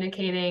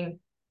communicating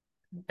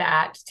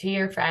that to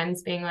your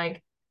friends, being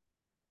like,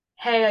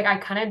 hey, like I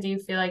kind of do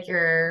feel like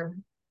you're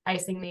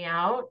icing me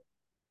out.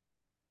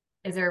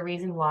 Is there a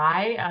reason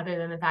why, other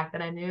than the fact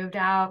that I moved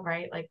out,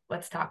 right? Like,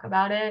 let's talk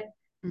about it.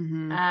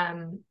 Mm-hmm.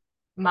 Um,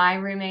 my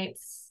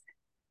roommates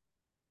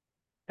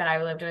that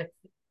I lived with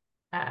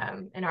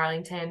in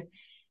Arlington,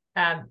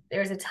 there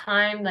was a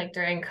time like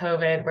during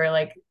COVID where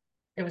like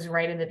it was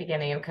right in the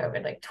beginning of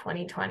COVID, like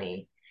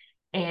 2020.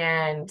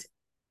 And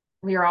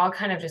we were all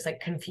kind of just like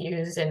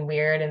confused and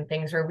weird, and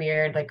things were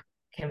weird. Like,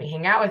 can we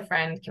hang out with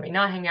friends? Can we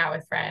not hang out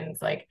with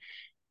friends? Like,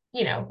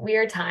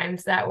 weird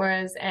times that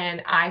was.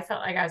 And I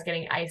felt like I was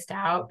getting iced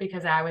out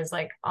because I was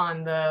like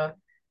on the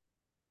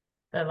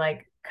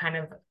like kind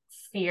of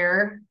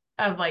fear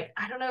of like,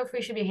 I don't know if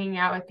we should be hanging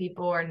out with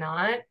people or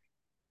not,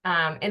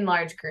 in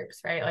large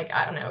groups, right? Like,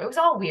 I don't know. It was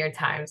all weird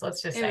times.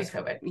 Let's just It say was,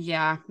 COVID.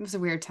 yeah, it was a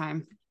weird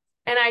time.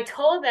 And I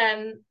told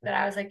them that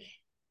I was like,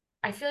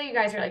 I feel you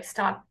guys are like,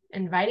 stop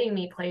inviting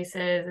me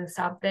places and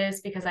stop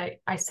this, because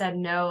I said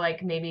no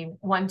like maybe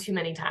one too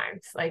many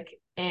times. Like,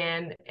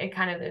 and it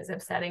kind of is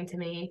upsetting to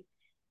me.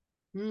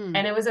 Mm.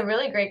 And it was a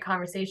really great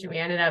conversation. We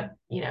ended up,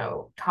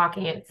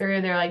 talking it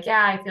through. They're like,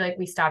 yeah, I feel like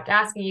we stopped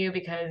asking you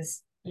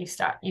because you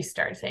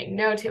started saying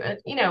no to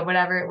it,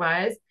 whatever it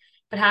was.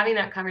 But having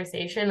that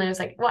conversation, it was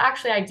like, well,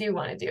 actually, I do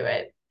want to do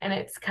it. And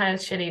it's kind of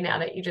shitty now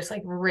that you just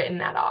like written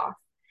that off.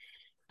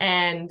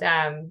 And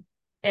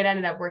it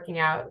ended up working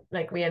out.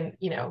 Like we had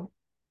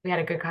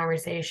a good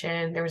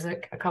conversation. There was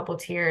like a couple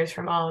tears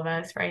from all of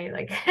us, right?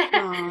 Like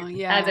Oh, as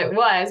yeah. it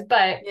was,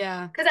 but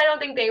Yeah. because I don't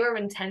think they were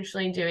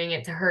intentionally doing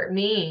it to hurt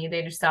me.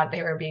 They just thought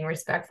they were being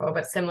respectful.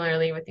 But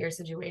similarly with your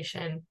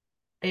situation,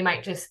 they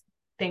might just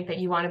think that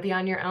you want to be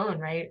on your own,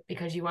 right?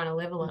 Because you want to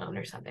live alone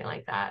or something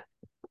like that.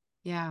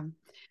 Yeah.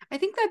 I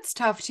think that's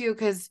tough too,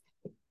 because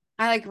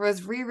I like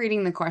was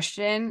rereading the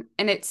question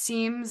and it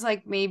seems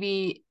like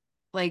maybe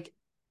like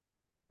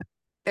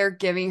they're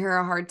giving her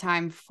a hard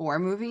time for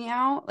moving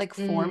out, like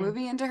for Mm,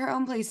 moving into her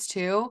own place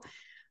too.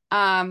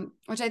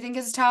 Which I think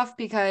is tough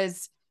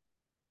because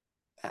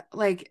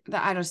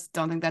I just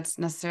don't think that's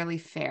necessarily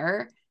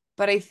fair.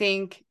 But I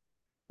think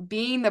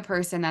being the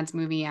person that's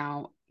moving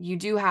out, you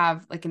do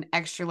have like an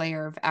extra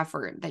layer of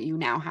effort that you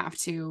now have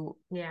to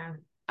yeah.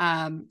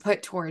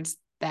 put towards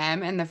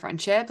them and the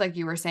friendship, like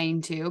you were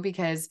saying too,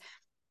 because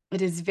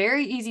it is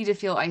very easy to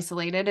feel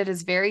isolated. It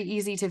is very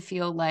easy to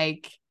feel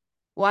like,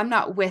 well, I'm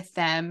not with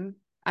them.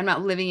 I'm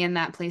not living in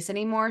that place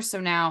anymore. So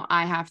now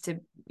I have to,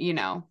 you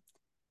know,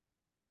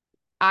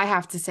 I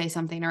have to say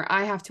something or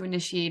I have to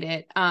initiate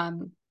it.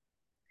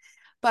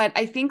 But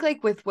I think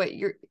like with what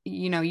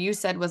you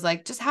said was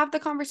like, just have the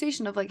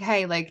conversation of like,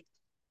 hey, like,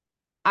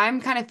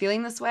 I'm kind of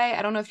feeling this way.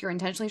 I don't know if you're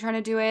intentionally trying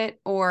to do it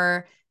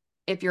or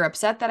if you're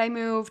upset that I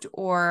moved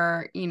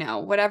or,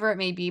 whatever it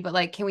may be, but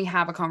like, can we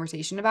have a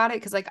conversation about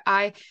it? Cause like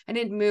I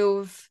didn't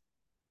move,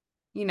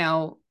 you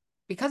know,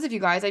 because of you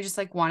guys. I just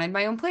like wanted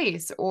my own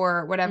place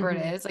or whatever it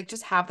Mm-hmm. is. Like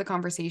just have the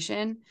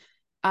conversation.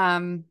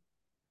 Um,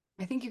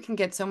 I think you can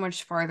get so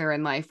much farther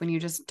in life when you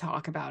just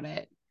talk about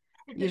it.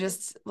 You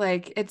just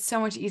like, it's so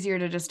much easier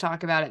to just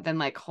talk about it than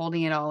like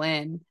holding it all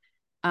in.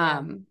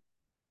 Yeah.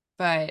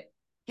 But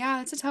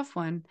yeah, it's a tough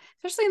one,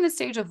 especially in this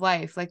stage of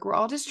life. Like we're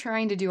all just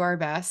trying to do our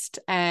best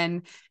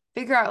and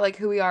figure out like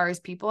who we are as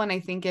people. And I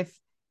think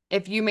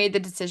if you made the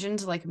decision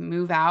to like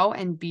move out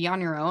and be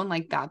on your own,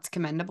 like that's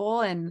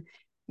commendable. And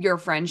your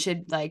friend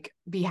should like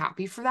be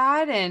happy for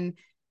that and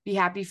be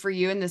happy for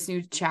you in this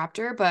new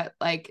chapter. But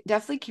like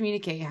definitely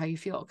communicate how you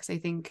feel, because I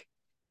think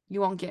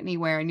you won't get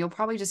anywhere and you'll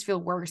probably just feel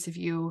worse if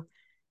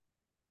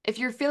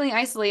you're feeling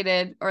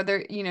isolated or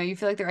they're, you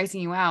feel like they're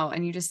icing you out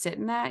and you just sit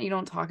in that, you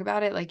don't talk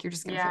about it, like you're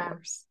just going to feel Yeah,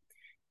 worse.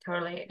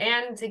 totally.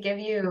 And to give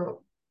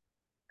you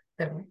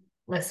the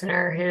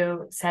listener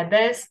who said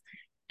this,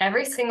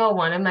 every single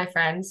one of my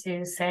friends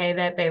who say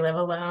that they live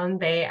alone,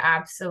 they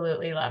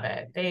absolutely love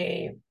it.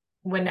 They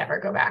would never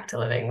go back to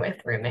living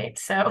with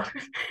roommates. So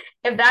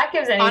if that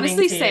gives anything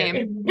Honestly, to you,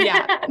 same.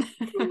 Yeah. if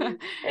I've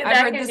that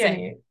heard the gives you same.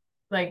 any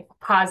like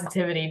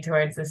positivity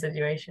towards the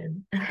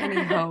situation.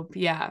 Any hope.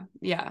 Yeah.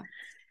 Yeah.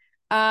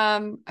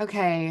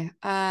 Okay.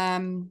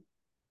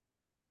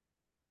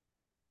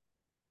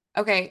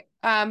 Okay.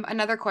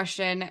 Another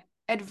question.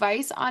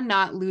 Advice on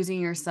not losing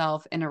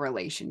yourself in a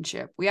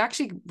relationship. We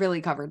actually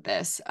really covered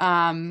this.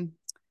 Funny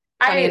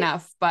I,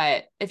 enough,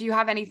 but if you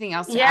have anything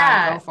else to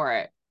add, go yeah, for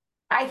it.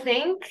 I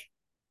think,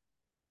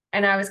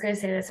 and I was going to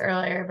say this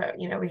earlier, but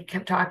we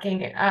kept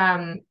talking.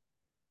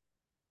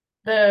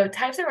 The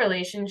types of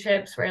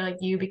relationships where like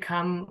you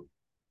become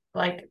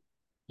like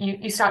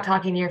you stop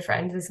talking to your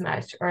friends as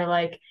much, or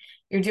like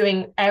you're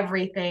doing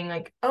everything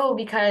like, oh,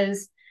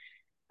 because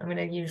I'm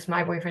gonna use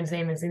my boyfriend's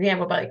name as an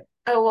example, but like,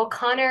 oh well,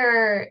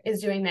 Connor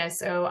is doing this,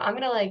 so I'm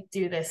gonna like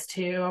do this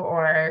too,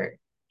 or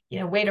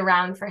wait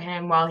around for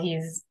him while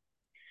he's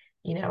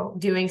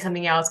doing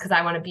something else because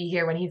I want to be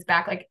here when he's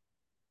back. Like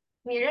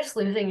you're just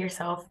losing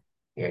yourself,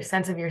 your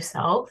sense of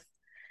yourself.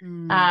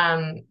 Mm,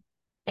 um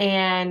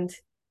and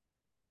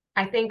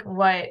I think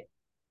what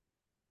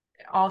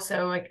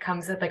also like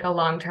comes with like a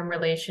long-term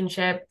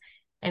relationship,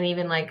 and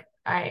even like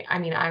I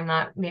mean I'm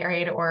not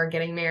married or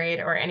getting married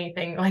or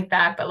anything like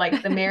that, but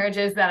like the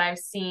marriages that I've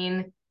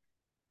seen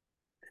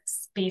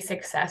be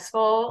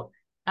successful,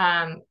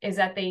 is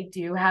that they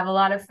do have a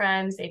lot of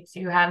friends, they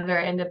do have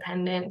their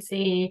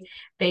independency,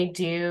 they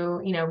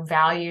do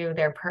value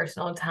their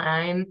personal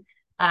time.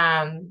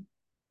 And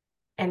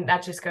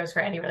that just goes for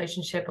any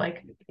relationship,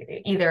 like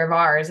either of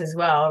ours as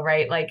well,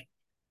 right? Like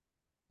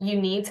you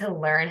need to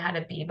learn how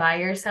to be by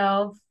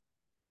yourself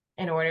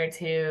in order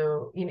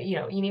to you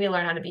need to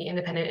learn how to be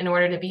independent in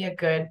order to be a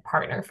good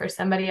partner for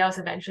somebody else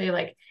eventually.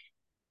 Like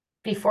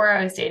before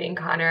I was dating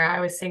Connor, I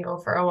was single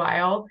for a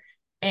while,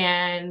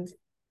 and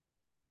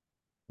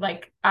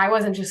like I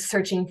wasn't just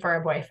searching for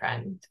a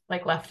boyfriend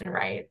like left and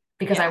right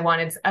because I yeah.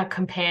 wanted a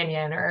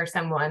companion or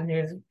someone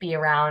who's be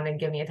around and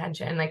give me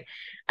attention. Like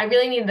I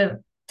really need to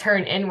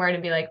turn inward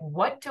and be like,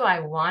 what do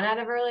I want out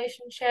of a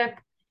relationship?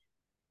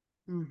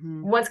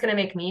 Mm-hmm. What's going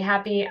to make me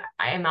happy?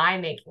 Am I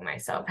making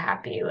myself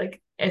happy?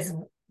 Like is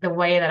the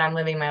way that I'm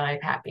living my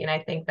life happy? And I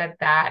think that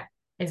that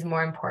is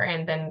more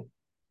important than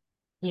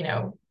you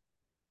know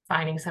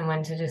finding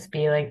someone to just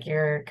be like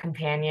your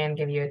companion,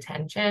 give you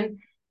attention.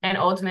 And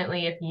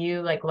ultimately, if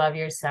you like love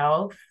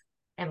yourself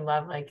and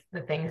love like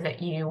the things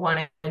that you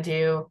want to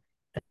do,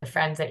 the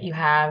friends that you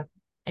have,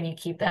 and you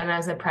keep them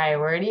as a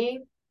priority,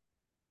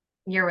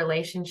 your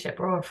relationship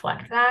will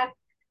reflect that.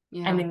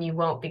 And Yeah. then you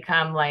won't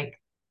become like,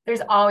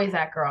 there's always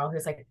that girl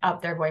who's like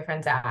up their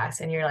boyfriend's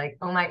ass, and you're like,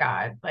 oh my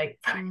God, like,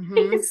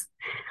 Mm-hmm.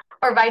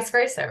 or vice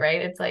versa,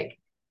 right? It's like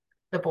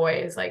the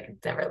boy is like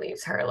never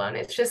leaves her alone.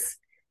 It's just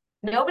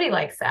nobody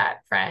likes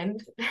that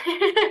friend.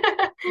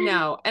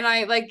 No. And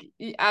I like,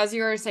 as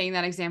you were saying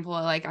that example,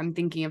 like I'm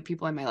thinking of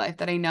people in my life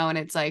that I know, and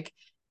it's like,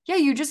 yeah,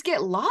 you just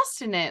get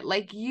lost in it.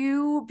 Like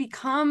you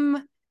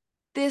become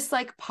this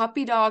like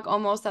puppy dog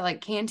almost that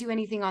like can't do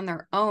anything on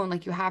their own.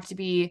 Like you have to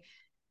be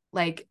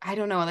like, I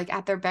don't know, like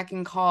at their beck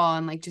and call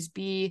and like just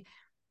be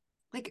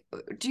like,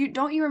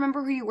 don't you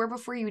remember who you were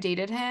before you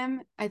dated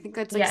him? I think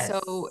that's like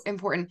so Yes.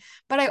 important.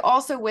 But I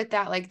also with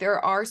that, like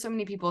there are so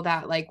many people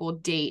that like will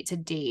date to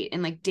date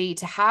and like date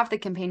to have the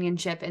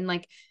companionship and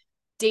like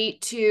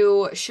date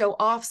to show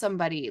off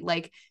somebody.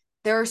 Like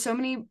there are so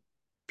many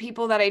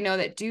people that I know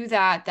that do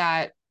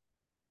that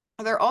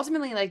they're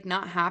ultimately like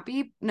not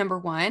happy, number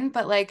one,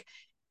 but like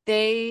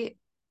they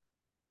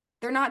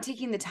they're not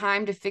taking the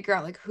time to figure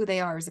out like who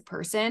they are as a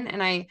person.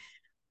 And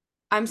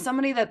I'm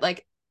somebody that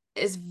like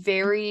is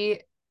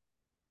very,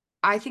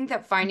 I think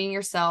that finding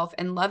yourself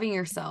and loving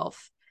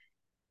yourself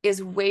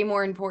is way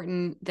more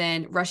important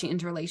than rushing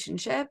into a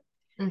relationship.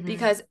 Mm-hmm.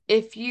 Because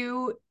if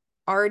you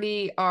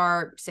already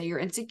are, say you're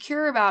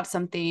insecure about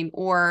something,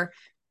 or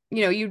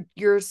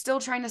you're still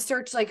trying to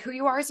search like who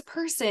you are as a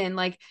person,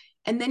 like,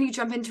 and then you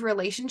jump into a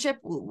relationship,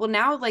 well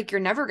now like you're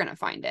never going to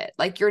find it.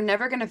 Like you're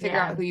never going to figure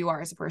out Yeah. who you are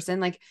as a person.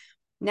 Like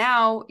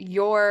now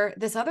you're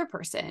this other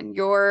person.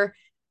 You're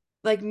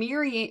like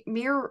mirroring,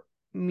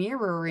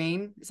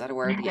 is that a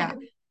word? Yeah.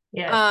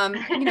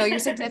 Yes. Your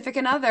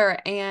significant other.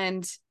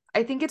 And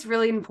I think it's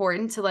really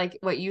important to like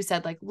what you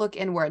said, like look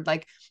inward,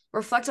 like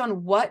reflect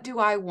on what do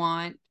I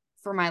want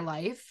for my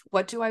life?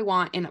 What do I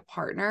want in a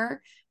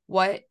partner?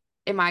 What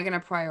am I going to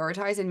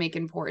prioritize and make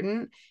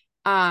important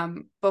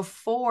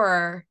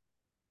before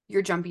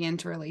you're jumping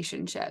into a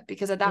relationship?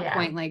 Because at that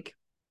point, like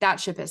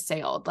that ship has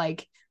sailed.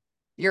 Like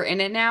you're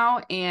in it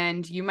now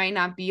and you might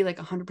not be like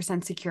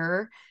 100%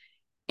 secure.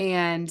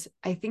 And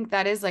I think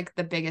that is like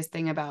the biggest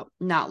thing about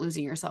not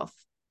losing yourself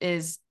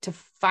is to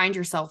find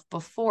yourself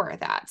before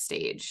that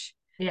stage.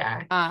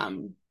 Yeah.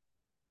 And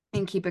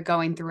keep it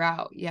going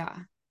throughout. Yeah.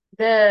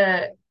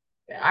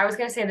 I was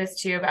gonna say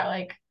this too about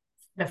like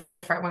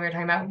when we were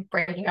talking about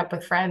breaking up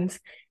with friends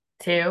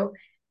too.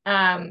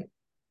 Like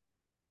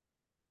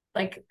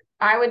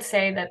I would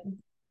say that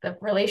the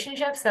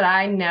relationships that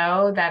I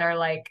know that are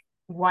like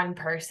one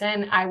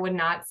person, I would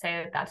not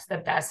say that that's the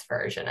best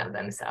version of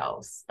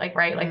themselves. Like,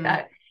 right, like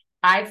that.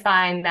 I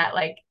find that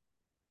like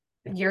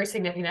your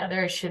significant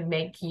other should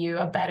make you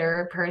a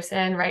better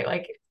person, right?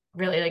 Like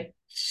really like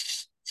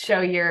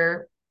show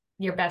your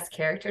best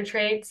character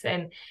traits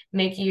and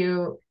make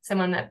you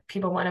someone that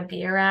people want to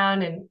be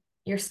around, and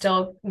you're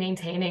still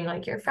maintaining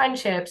like your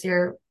friendships,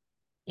 your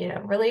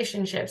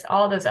relationships,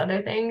 all those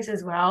other things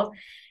as well.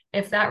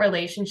 If that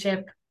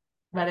relationship,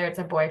 whether it's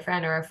a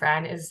boyfriend or a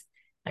friend, is,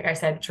 like I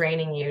said,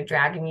 draining you,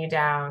 dragging you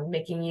down,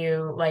 making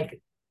you like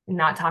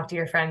not talk to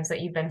your friends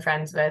that you've been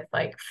friends with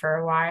like for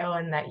a while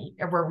and that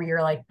where we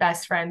were like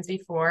best friends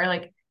before,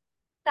 like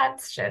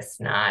that's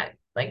just not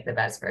like the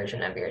best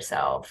version of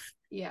yourself.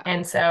 Yeah.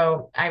 And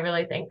so I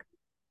really think,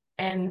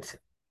 and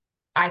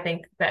I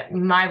think that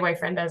my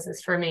boyfriend does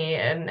this for me,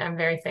 and I'm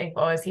very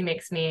thankful, as he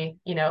makes me,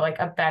 like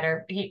a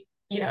better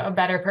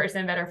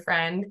person, better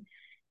friend.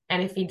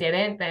 And if he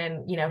didn't,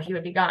 then, he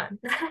would be gone.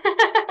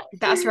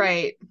 That's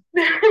right.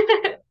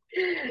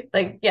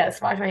 Like,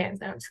 yes, wash my hands.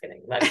 No, I'm just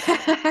kidding.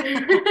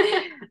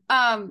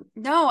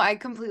 No, I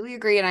completely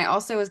agree. And I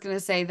also was going to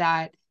say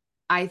that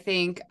I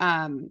think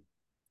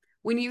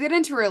when you get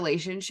into a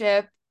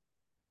relationship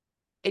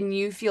and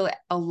you feel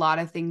a lot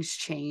of things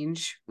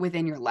change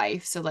within your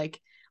life, so like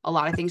a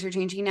lot of things are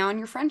changing now in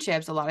your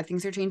friendships, a lot of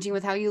things are changing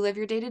with how you live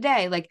your day to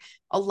day, like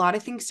a lot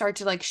of things start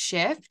to like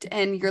shift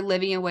and you're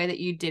living a way that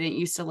you didn't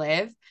used to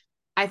live.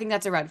 I think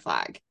that's a red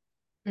flag.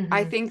 Mm-hmm.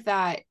 I think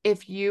that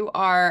if you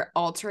are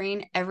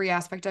altering every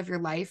aspect of your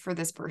life for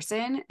this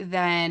person,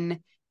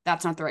 then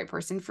that's not the right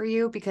person for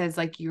you, because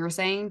like you were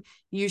saying,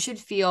 you should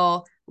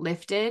feel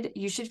lifted.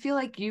 You should feel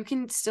like you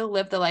can still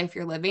live the life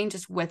you're living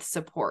just with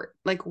support,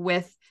 like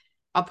with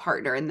a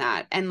partner in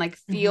that, and like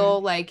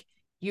feel like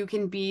you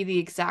can be the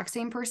exact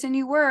same person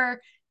you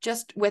were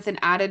just with an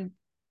added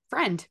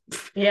friend,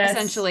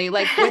 essentially,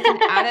 like with an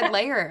added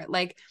layer,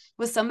 like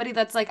with somebody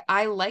that's like,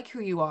 I like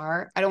who you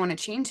are. I don't want to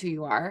change who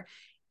you are.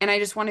 And I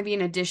just want to be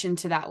an addition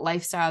to that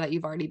lifestyle that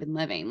you've already been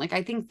living. Like,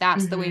 I think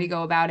that's the way to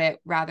go about it,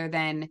 rather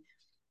than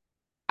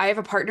I have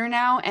a partner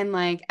now and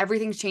like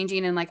everything's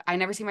changing and like I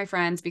never see my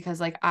friends because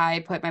like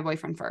I put my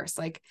boyfriend first.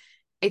 Like,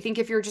 I think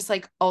if you're just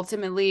like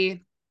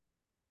ultimately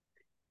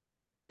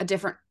a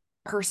different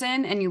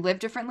person and you live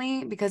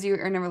differently because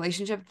you're in a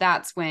relationship,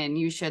 that's when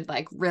you should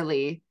like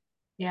really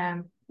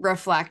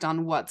reflect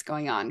on what's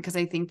going on. Because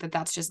I think that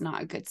that's just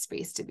not a good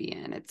space to be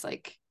in. It's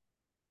like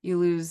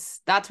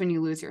that's when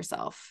you lose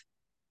yourself.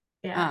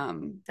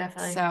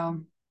 Definitely.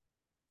 So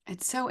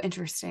it's so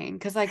interesting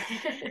because like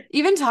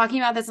even talking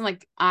about this, and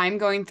like I'm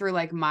going through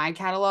like my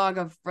catalog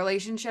of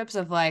relationships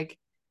of like,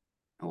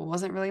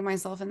 wasn't really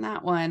myself in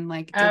that one,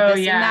 like did this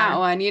in that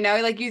one,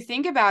 like you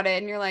think about it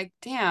and you're like,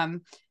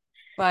 damn.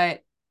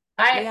 But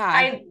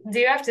I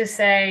do have to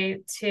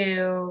say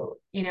too,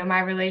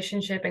 my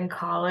relationship in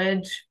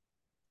college,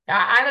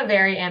 I'm a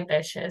very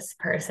ambitious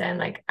person.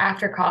 Like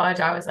after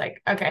college, I was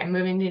like, okay, I'm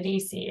moving to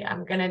DC.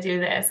 I'm going to do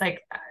this.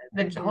 Like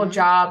the whole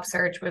job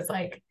search was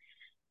like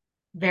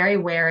very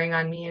wearing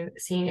on me in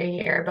senior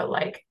year. But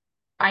like,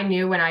 I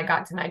knew when I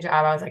got to my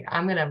job, I was like,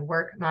 I'm going to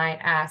work my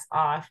ass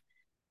off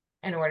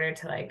in order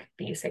to like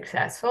be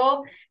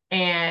successful.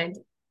 And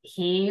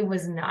he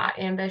was not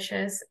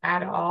ambitious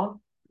at all.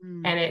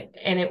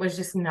 And it was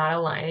just not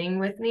aligning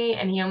with me.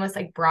 And he almost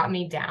like brought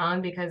me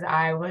down because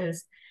I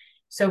was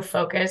so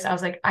focused. I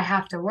was like, I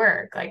have to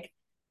work. Like,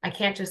 I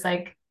can't just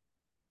like,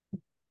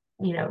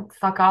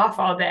 fuck off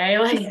all day.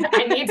 Like,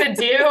 I need to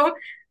do,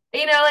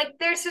 like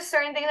there's just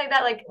certain things like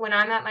that. Like when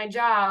I'm at my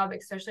job,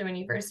 especially when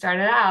you first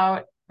started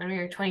out, when we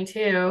were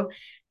 22,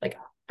 like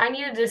I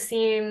needed to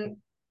seem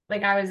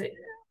like I was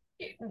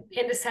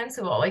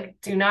indispensable. Like,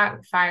 do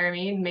not fire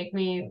me, make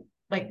me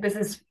like,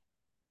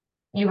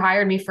 you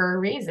hired me for a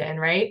reason,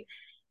 right?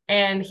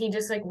 And he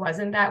just like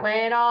wasn't that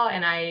way at all.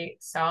 And I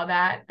saw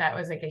that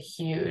was like a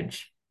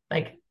huge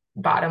like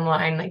bottom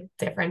line like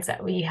difference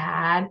that we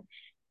had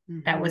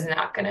that was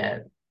not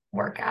gonna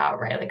work out,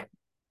 right? Like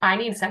I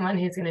need someone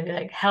who's gonna be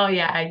like, hell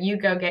yeah, you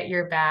go get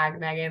your bag,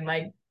 Megan,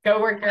 like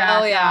go work your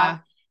ass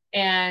off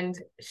and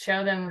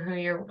show them who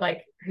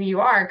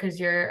you are, because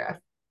you're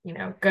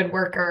a good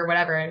worker or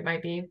whatever it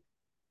might be,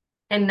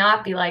 and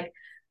not be like,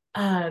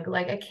 ugh,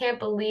 like I can't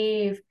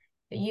believe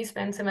that you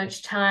spend so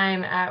much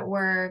time at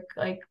work,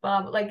 like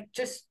blah, blah, like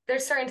just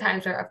there's certain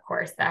times where of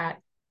course that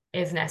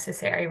is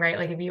necessary, right?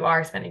 Like if you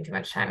are spending too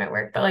much time at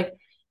work, but like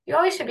you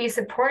always should be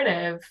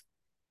supportive.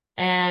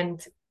 And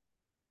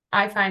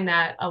I find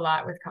that a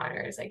lot with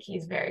Connor is like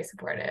he's very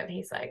supportive.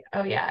 He's like,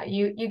 oh yeah,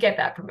 you get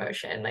that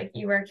promotion, like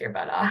you work your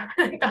butt off,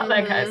 like all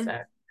that kind of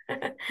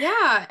stuff.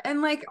 Yeah,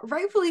 and like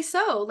rightfully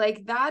so.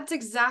 Like that's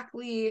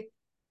exactly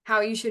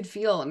how you should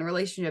feel in a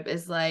relationship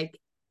is like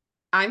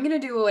I'm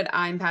going to do what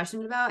I'm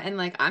passionate about and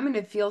like I'm going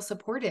to feel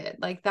supported.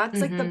 Like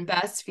that's like the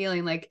best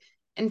feeling like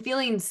and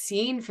feeling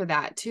seen for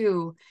that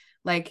too.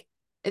 Like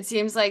it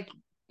seems like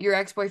your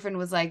ex-boyfriend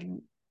was like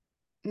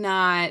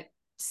not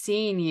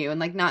seeing you and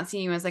like not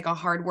seeing you as like a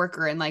hard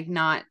worker and like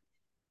not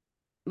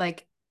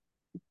like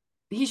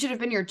he should have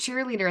been your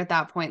cheerleader at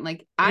that point.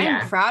 Like, I'm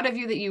Yeah, proud of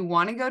you that you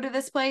want to go to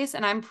this place,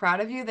 and I'm proud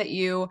of you that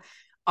you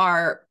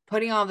are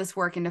putting all this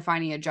work into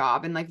finding a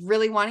job and like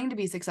really wanting to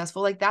be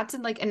successful. Like, that's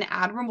like an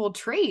admirable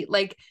trait.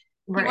 Like,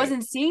 he right.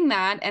 wasn't seeing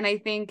that. And I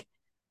think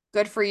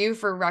good for you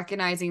for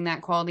recognizing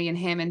that quality in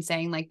him and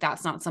saying, like,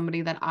 that's not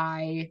somebody that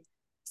I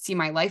see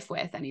my life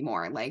with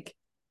anymore. Like,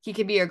 he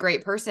could be a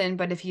great person,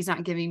 but if he's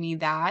not giving me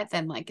that,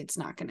 then like it's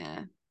not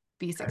gonna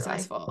be Totally.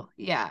 successful.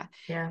 Yeah.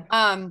 Yeah.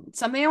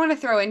 Something I want to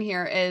throw in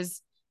here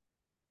is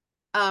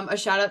a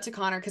shout out to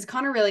Connor because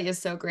Connor really is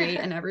so great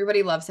and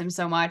everybody loves him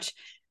so much.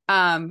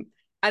 Um,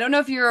 I don't know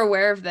if you're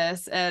aware of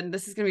this, and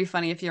this is gonna be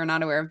funny if you're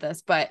not aware of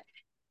this, but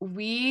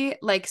we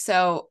like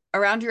so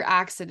around your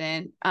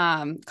accident,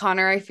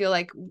 Connor, I feel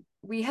like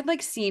we had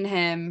like seen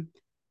him.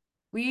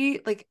 We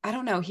like, I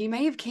don't know, he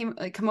may have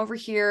come over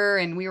here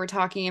and we were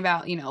talking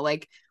about,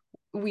 like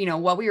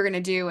what we were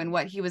gonna do and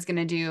what he was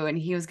gonna do, and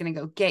he was gonna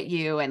go get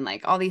you and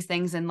like all these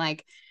things. And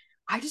like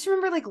I just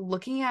remember like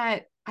looking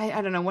at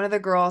I don't know, one of the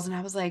girls and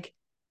I was like,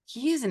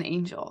 he is an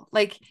angel.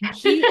 Like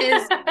he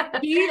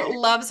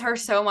loves her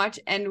so much.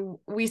 And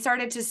we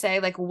started to say,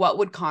 like, what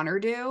would Connor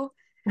do?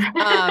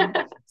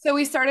 So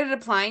we started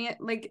applying it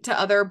like to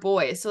other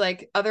boys. So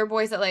like other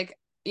boys that like,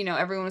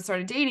 everyone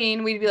started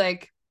dating, we'd be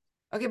like,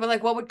 okay, but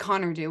like what would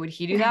Connor do? Would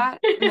he do that?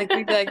 And like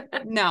we'd be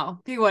like, no,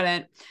 he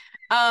wouldn't.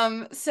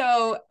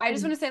 So I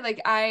just want to say,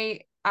 like, I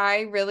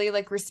really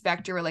like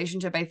respect your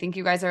relationship. I think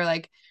you guys are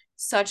like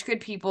such good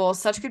people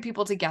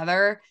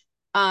together.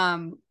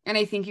 And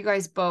I think you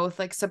guys both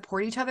like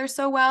support each other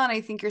so well. And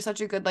I think you're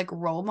such a good like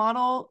role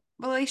model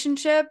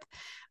relationship.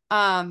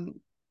 Um,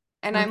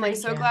 and Well, I'm like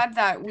thank so you. glad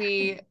that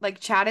we like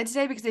chatted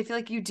today because I feel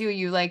like you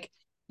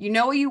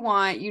know what you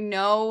want,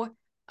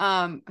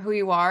 who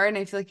you are, and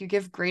I feel like you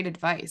give great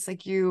advice.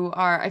 Like you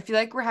are, I feel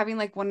like we're having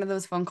like one of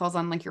those phone calls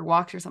on like your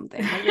walks or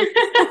something. Like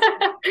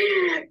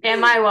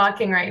Am I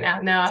walking right now?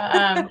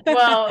 No.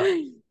 Well,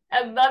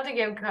 I'd love to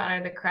give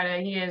Connor the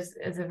credit. He is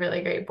a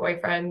really great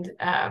boyfriend.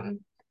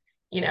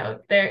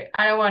 There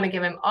I don't want to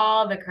give him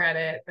all the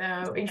credit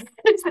though, because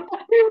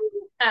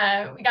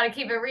we got to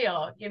keep it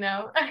real.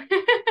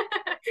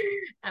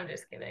 I'm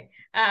just kidding.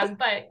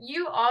 But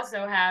you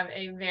also have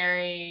a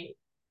very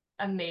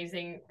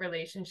amazing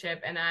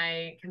relationship, and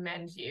I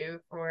commend you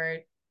for,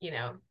 you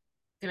know,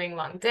 doing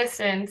long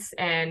distance,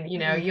 and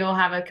you'll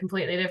have a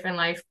completely different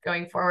life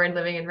going forward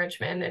living in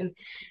Richmond. And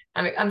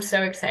I'm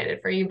so excited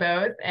for you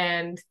both,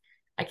 and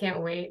I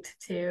can't wait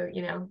to,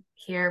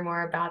 hear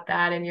more about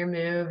that and your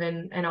move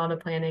and all the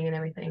planning and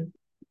everything.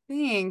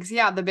 Thanks.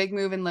 Yeah, the big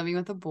move and living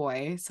with a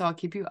boy. So I'll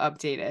keep you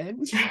updated.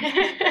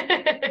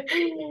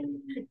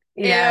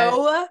 Yeah.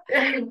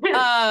 Ew.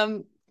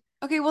 Um,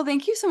 okay, well,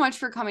 thank you so much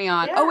for coming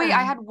on. Oh, wait, I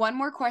Yeah. had one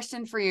more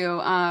question for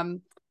you.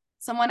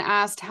 Someone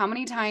asked, how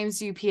many times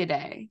do you pee a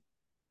day?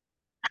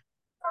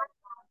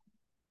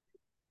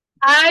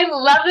 I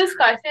love this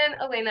question,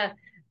 Elena.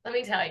 Let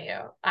me tell you,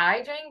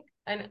 I drink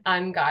an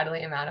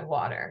ungodly amount of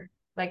water.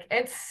 Like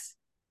it's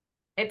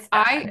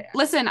I bad.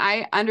 listen,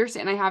 I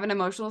understand. I have an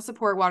emotional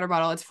support water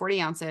bottle. It's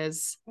 40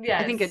 ounces.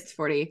 I think Yes. it's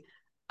 40.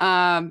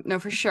 No,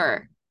 for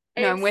sure.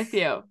 No, I'm with It's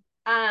you.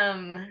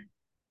 um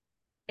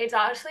it's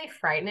honestly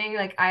frightening.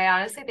 Like I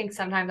honestly think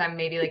sometimes I'm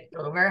maybe like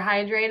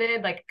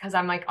overhydrated, like because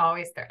I'm like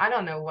always there. I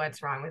don't know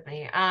what's wrong with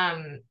me.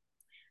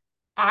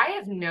 I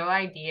have no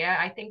idea.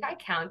 I think I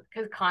count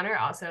because Connor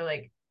also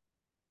like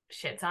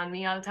shits on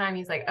me all the time.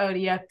 He's like, "Oh, do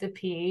you have to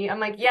pee?" I'm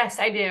like, "Yes,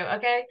 I do."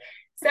 Okay.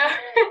 So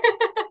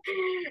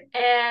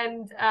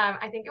and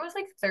I think it was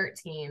like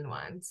 13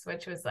 once,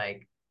 which was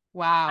like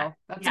Wow,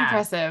 that's yeah.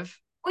 impressive.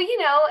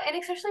 Well, and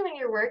especially when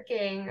you're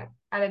working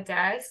at a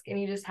desk and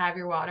you just have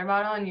your water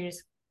bottle and you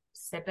just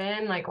sip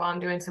in like while I'm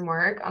doing some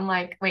work, I'm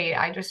like, wait,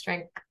 I just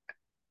drank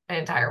an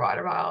entire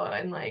water bottle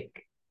and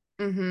like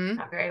Mm-hmm.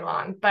 not very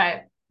long.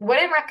 But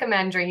wouldn't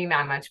recommend drinking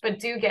that much, but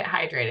do get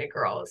hydrated,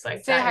 girls.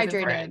 Like Stay that is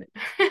hydrated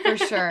important. for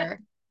sure.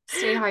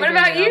 Stay What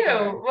about hydrated out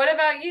there. you? What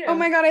about Oh you?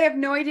 my God, I have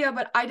no idea,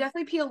 but I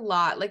definitely pee a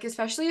lot. Like,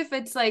 especially if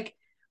it's like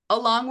a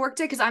long work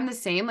day, because I'm the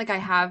same. Like, I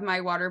have my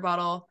water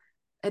bottle.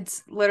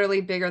 It's literally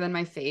bigger than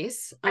my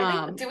face.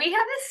 I think, do we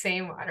have the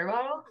same water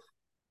bottle?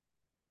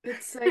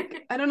 It's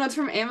like, I don't know, it's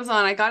from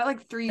Amazon. I got it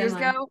like 3 years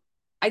Similar. ago.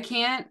 I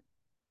can't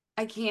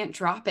I can't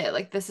drop it.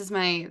 Like this is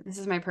my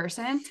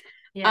person.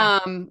 Yeah.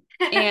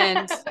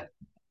 And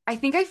I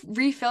think I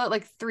refill it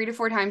like 3 to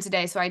 4 times a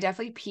day. So I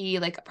definitely pee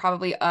like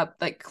probably up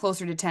like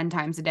closer to 10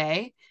 times a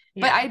day.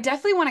 But I Yeah.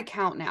 definitely want to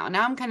count now.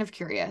 Now I'm kind of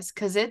curious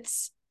because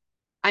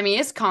I mean,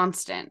 it's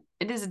constant.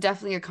 It is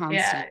definitely a Yeah.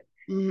 constant.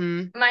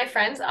 Hmm. My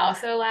friends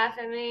also laugh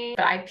at me,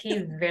 but I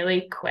pee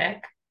really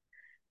quick.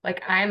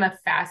 Like I'm a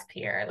fast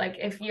peer. Like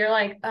if you're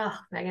like, oh,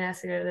 Megan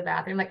has to go to the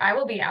bathroom, like I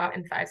will be out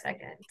in 5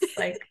 seconds.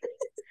 Like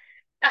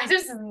I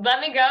just let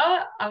me go.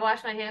 I'll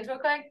wash my hands real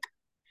quick.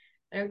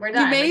 Like, we're You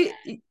done. Like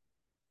may,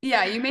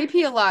 yeah, you may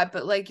pee a lot,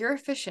 but like you're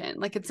efficient.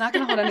 Like it's not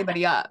going to hold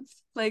anybody up.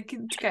 Like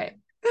it's okay.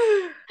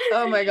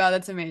 Oh my God,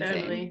 that's amazing.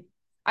 totally.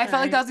 I All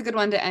felt like that right. was a good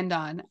one to end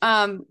on.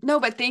 No,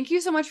 but thank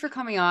you so much for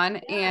coming on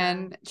Yeah.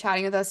 and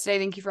chatting with us today.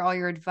 Thank you for all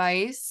your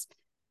advice.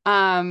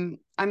 I'm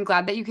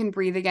glad that you can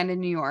breathe again in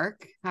New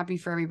York. Happy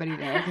for everybody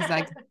there because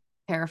like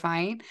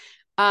terrifying.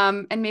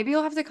 And maybe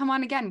you'll have to come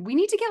on again. We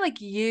need to get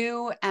like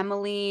you,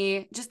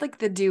 Emily, just like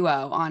the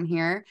duo on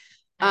here.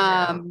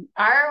 I know.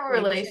 Our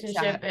Maybe chit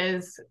relationship chat.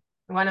 is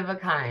one of a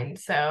kind.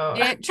 So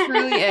It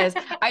truly is.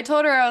 I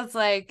told her, I was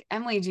like,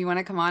 Emily, do you want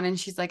to come on? And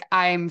she's like,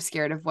 I'm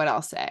scared of what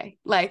I'll say.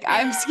 Like,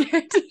 I'm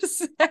scared to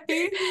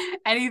say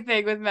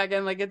anything with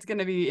Megan. Like,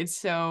 it's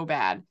so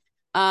bad.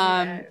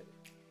 yeah. Um,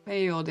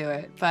 Maybe we'll do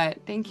it.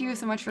 But thank you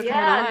so much for coming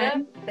Yeah,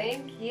 no, on.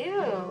 thank you.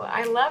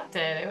 I loved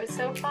it. It was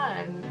so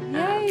fun.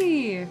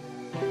 Yay.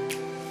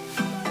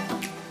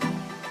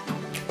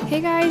 Hey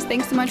guys,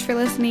 thanks so much for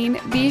listening.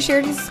 Be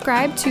sure to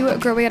subscribe to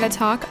Girl We Gotta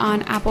Talk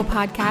on Apple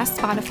Podcasts,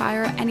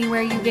 Spotify, or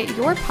anywhere you get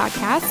your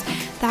podcasts.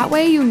 That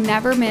way you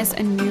never miss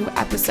a new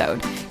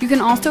episode. You can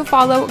also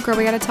follow Girl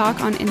We Gotta Talk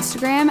on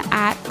Instagram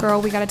at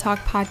Girl We Gotta Talk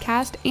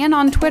Podcast and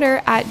on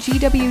Twitter at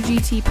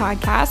GWGT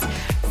Podcast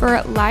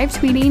for live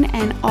tweeting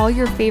and all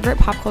your favorite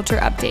pop culture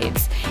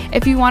updates.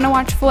 If you want to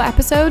watch full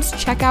episodes,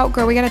 check out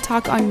Girl We Gotta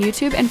Talk on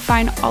YouTube and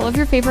find all of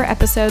your favorite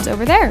episodes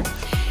over there.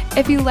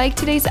 If you liked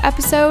today's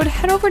episode,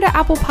 head over to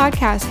Apple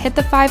Podcasts, hit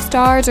the 5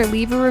 stars or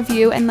leave a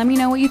review and let me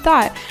know what you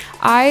thought.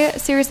 I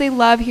seriously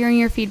love hearing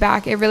your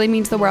feedback. It really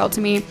means the world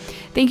to me.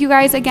 Thank you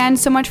guys again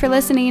so much for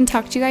listening.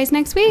 Talk to you guys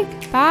next week.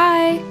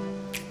 Bye.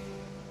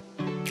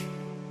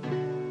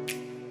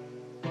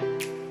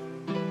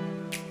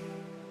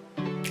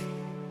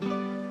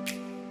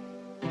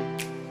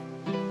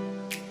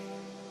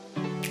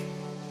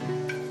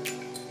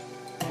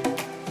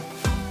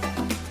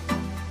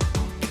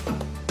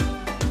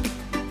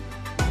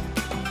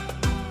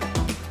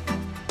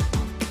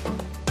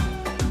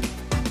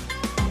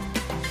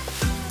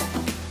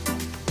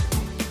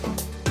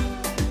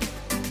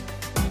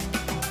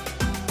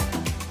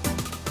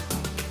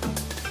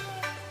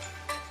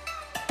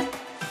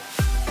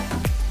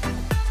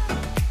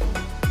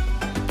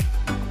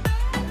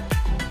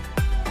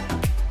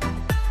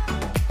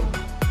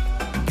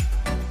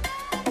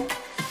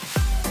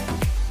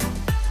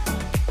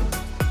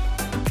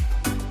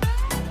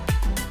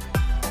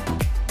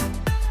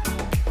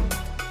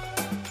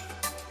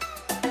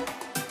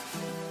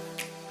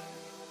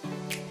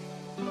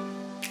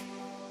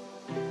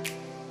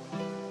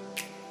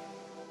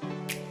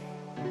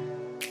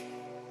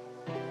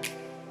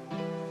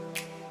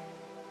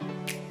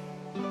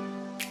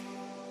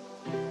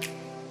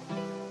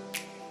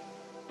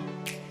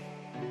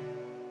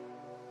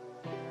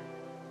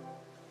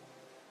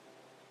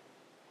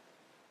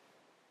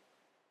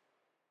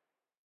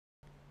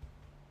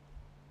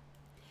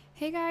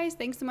 Hey guys,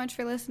 thanks so much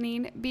for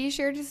listening. Be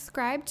sure to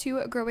subscribe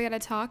to Girl We Gotta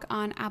Talk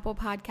on Apple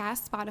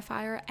Podcasts,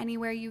 Spotify, or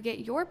anywhere you get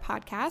your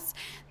podcasts.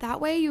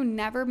 That way you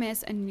never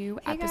miss a new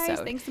episode. Guys,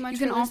 thanks so much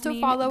for listening. You can also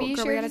follow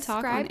Girl We Gotta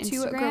Talk on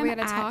Instagram Girl We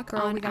Gotta Talk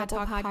on Apple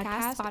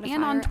Podcasts, Spotify,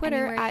 and on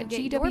Twitter at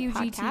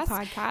GWGT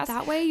Podcast.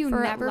 That way you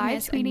never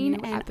miss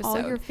tweeting and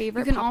all your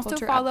favorite You can also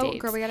follow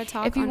Girl We Gotta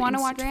Talk if you want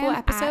to watch full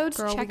episodes,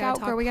 check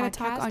out Girl We Gotta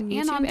Talk on YouTube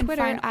and on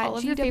Twitter at all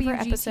of your favorite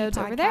episodes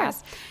over there.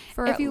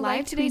 If you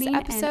like today's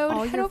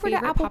episode, head over to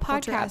Apple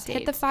Podcasts,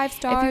 hit the 5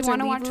 stars, if you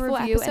want to watch full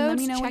episodes, and let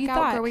me know what you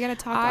thought. Girl We Gotta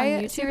Talk on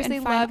YouTube. I seriously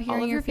love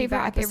hearing your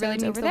feedback. It really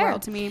means the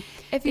world to me.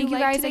 If you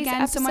guys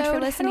again so much for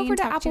listening, head over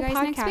to Apple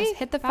Podcasts,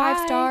 hit the 5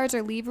 stars,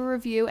 or leave a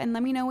review, and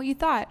let me know what you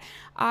thought.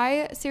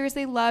 I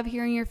seriously love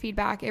hearing your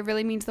feedback. It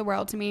really means the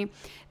world to me.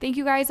 Thank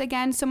you guys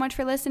again so much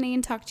for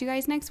listening. Talk to you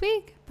guys next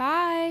week.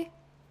 Bye.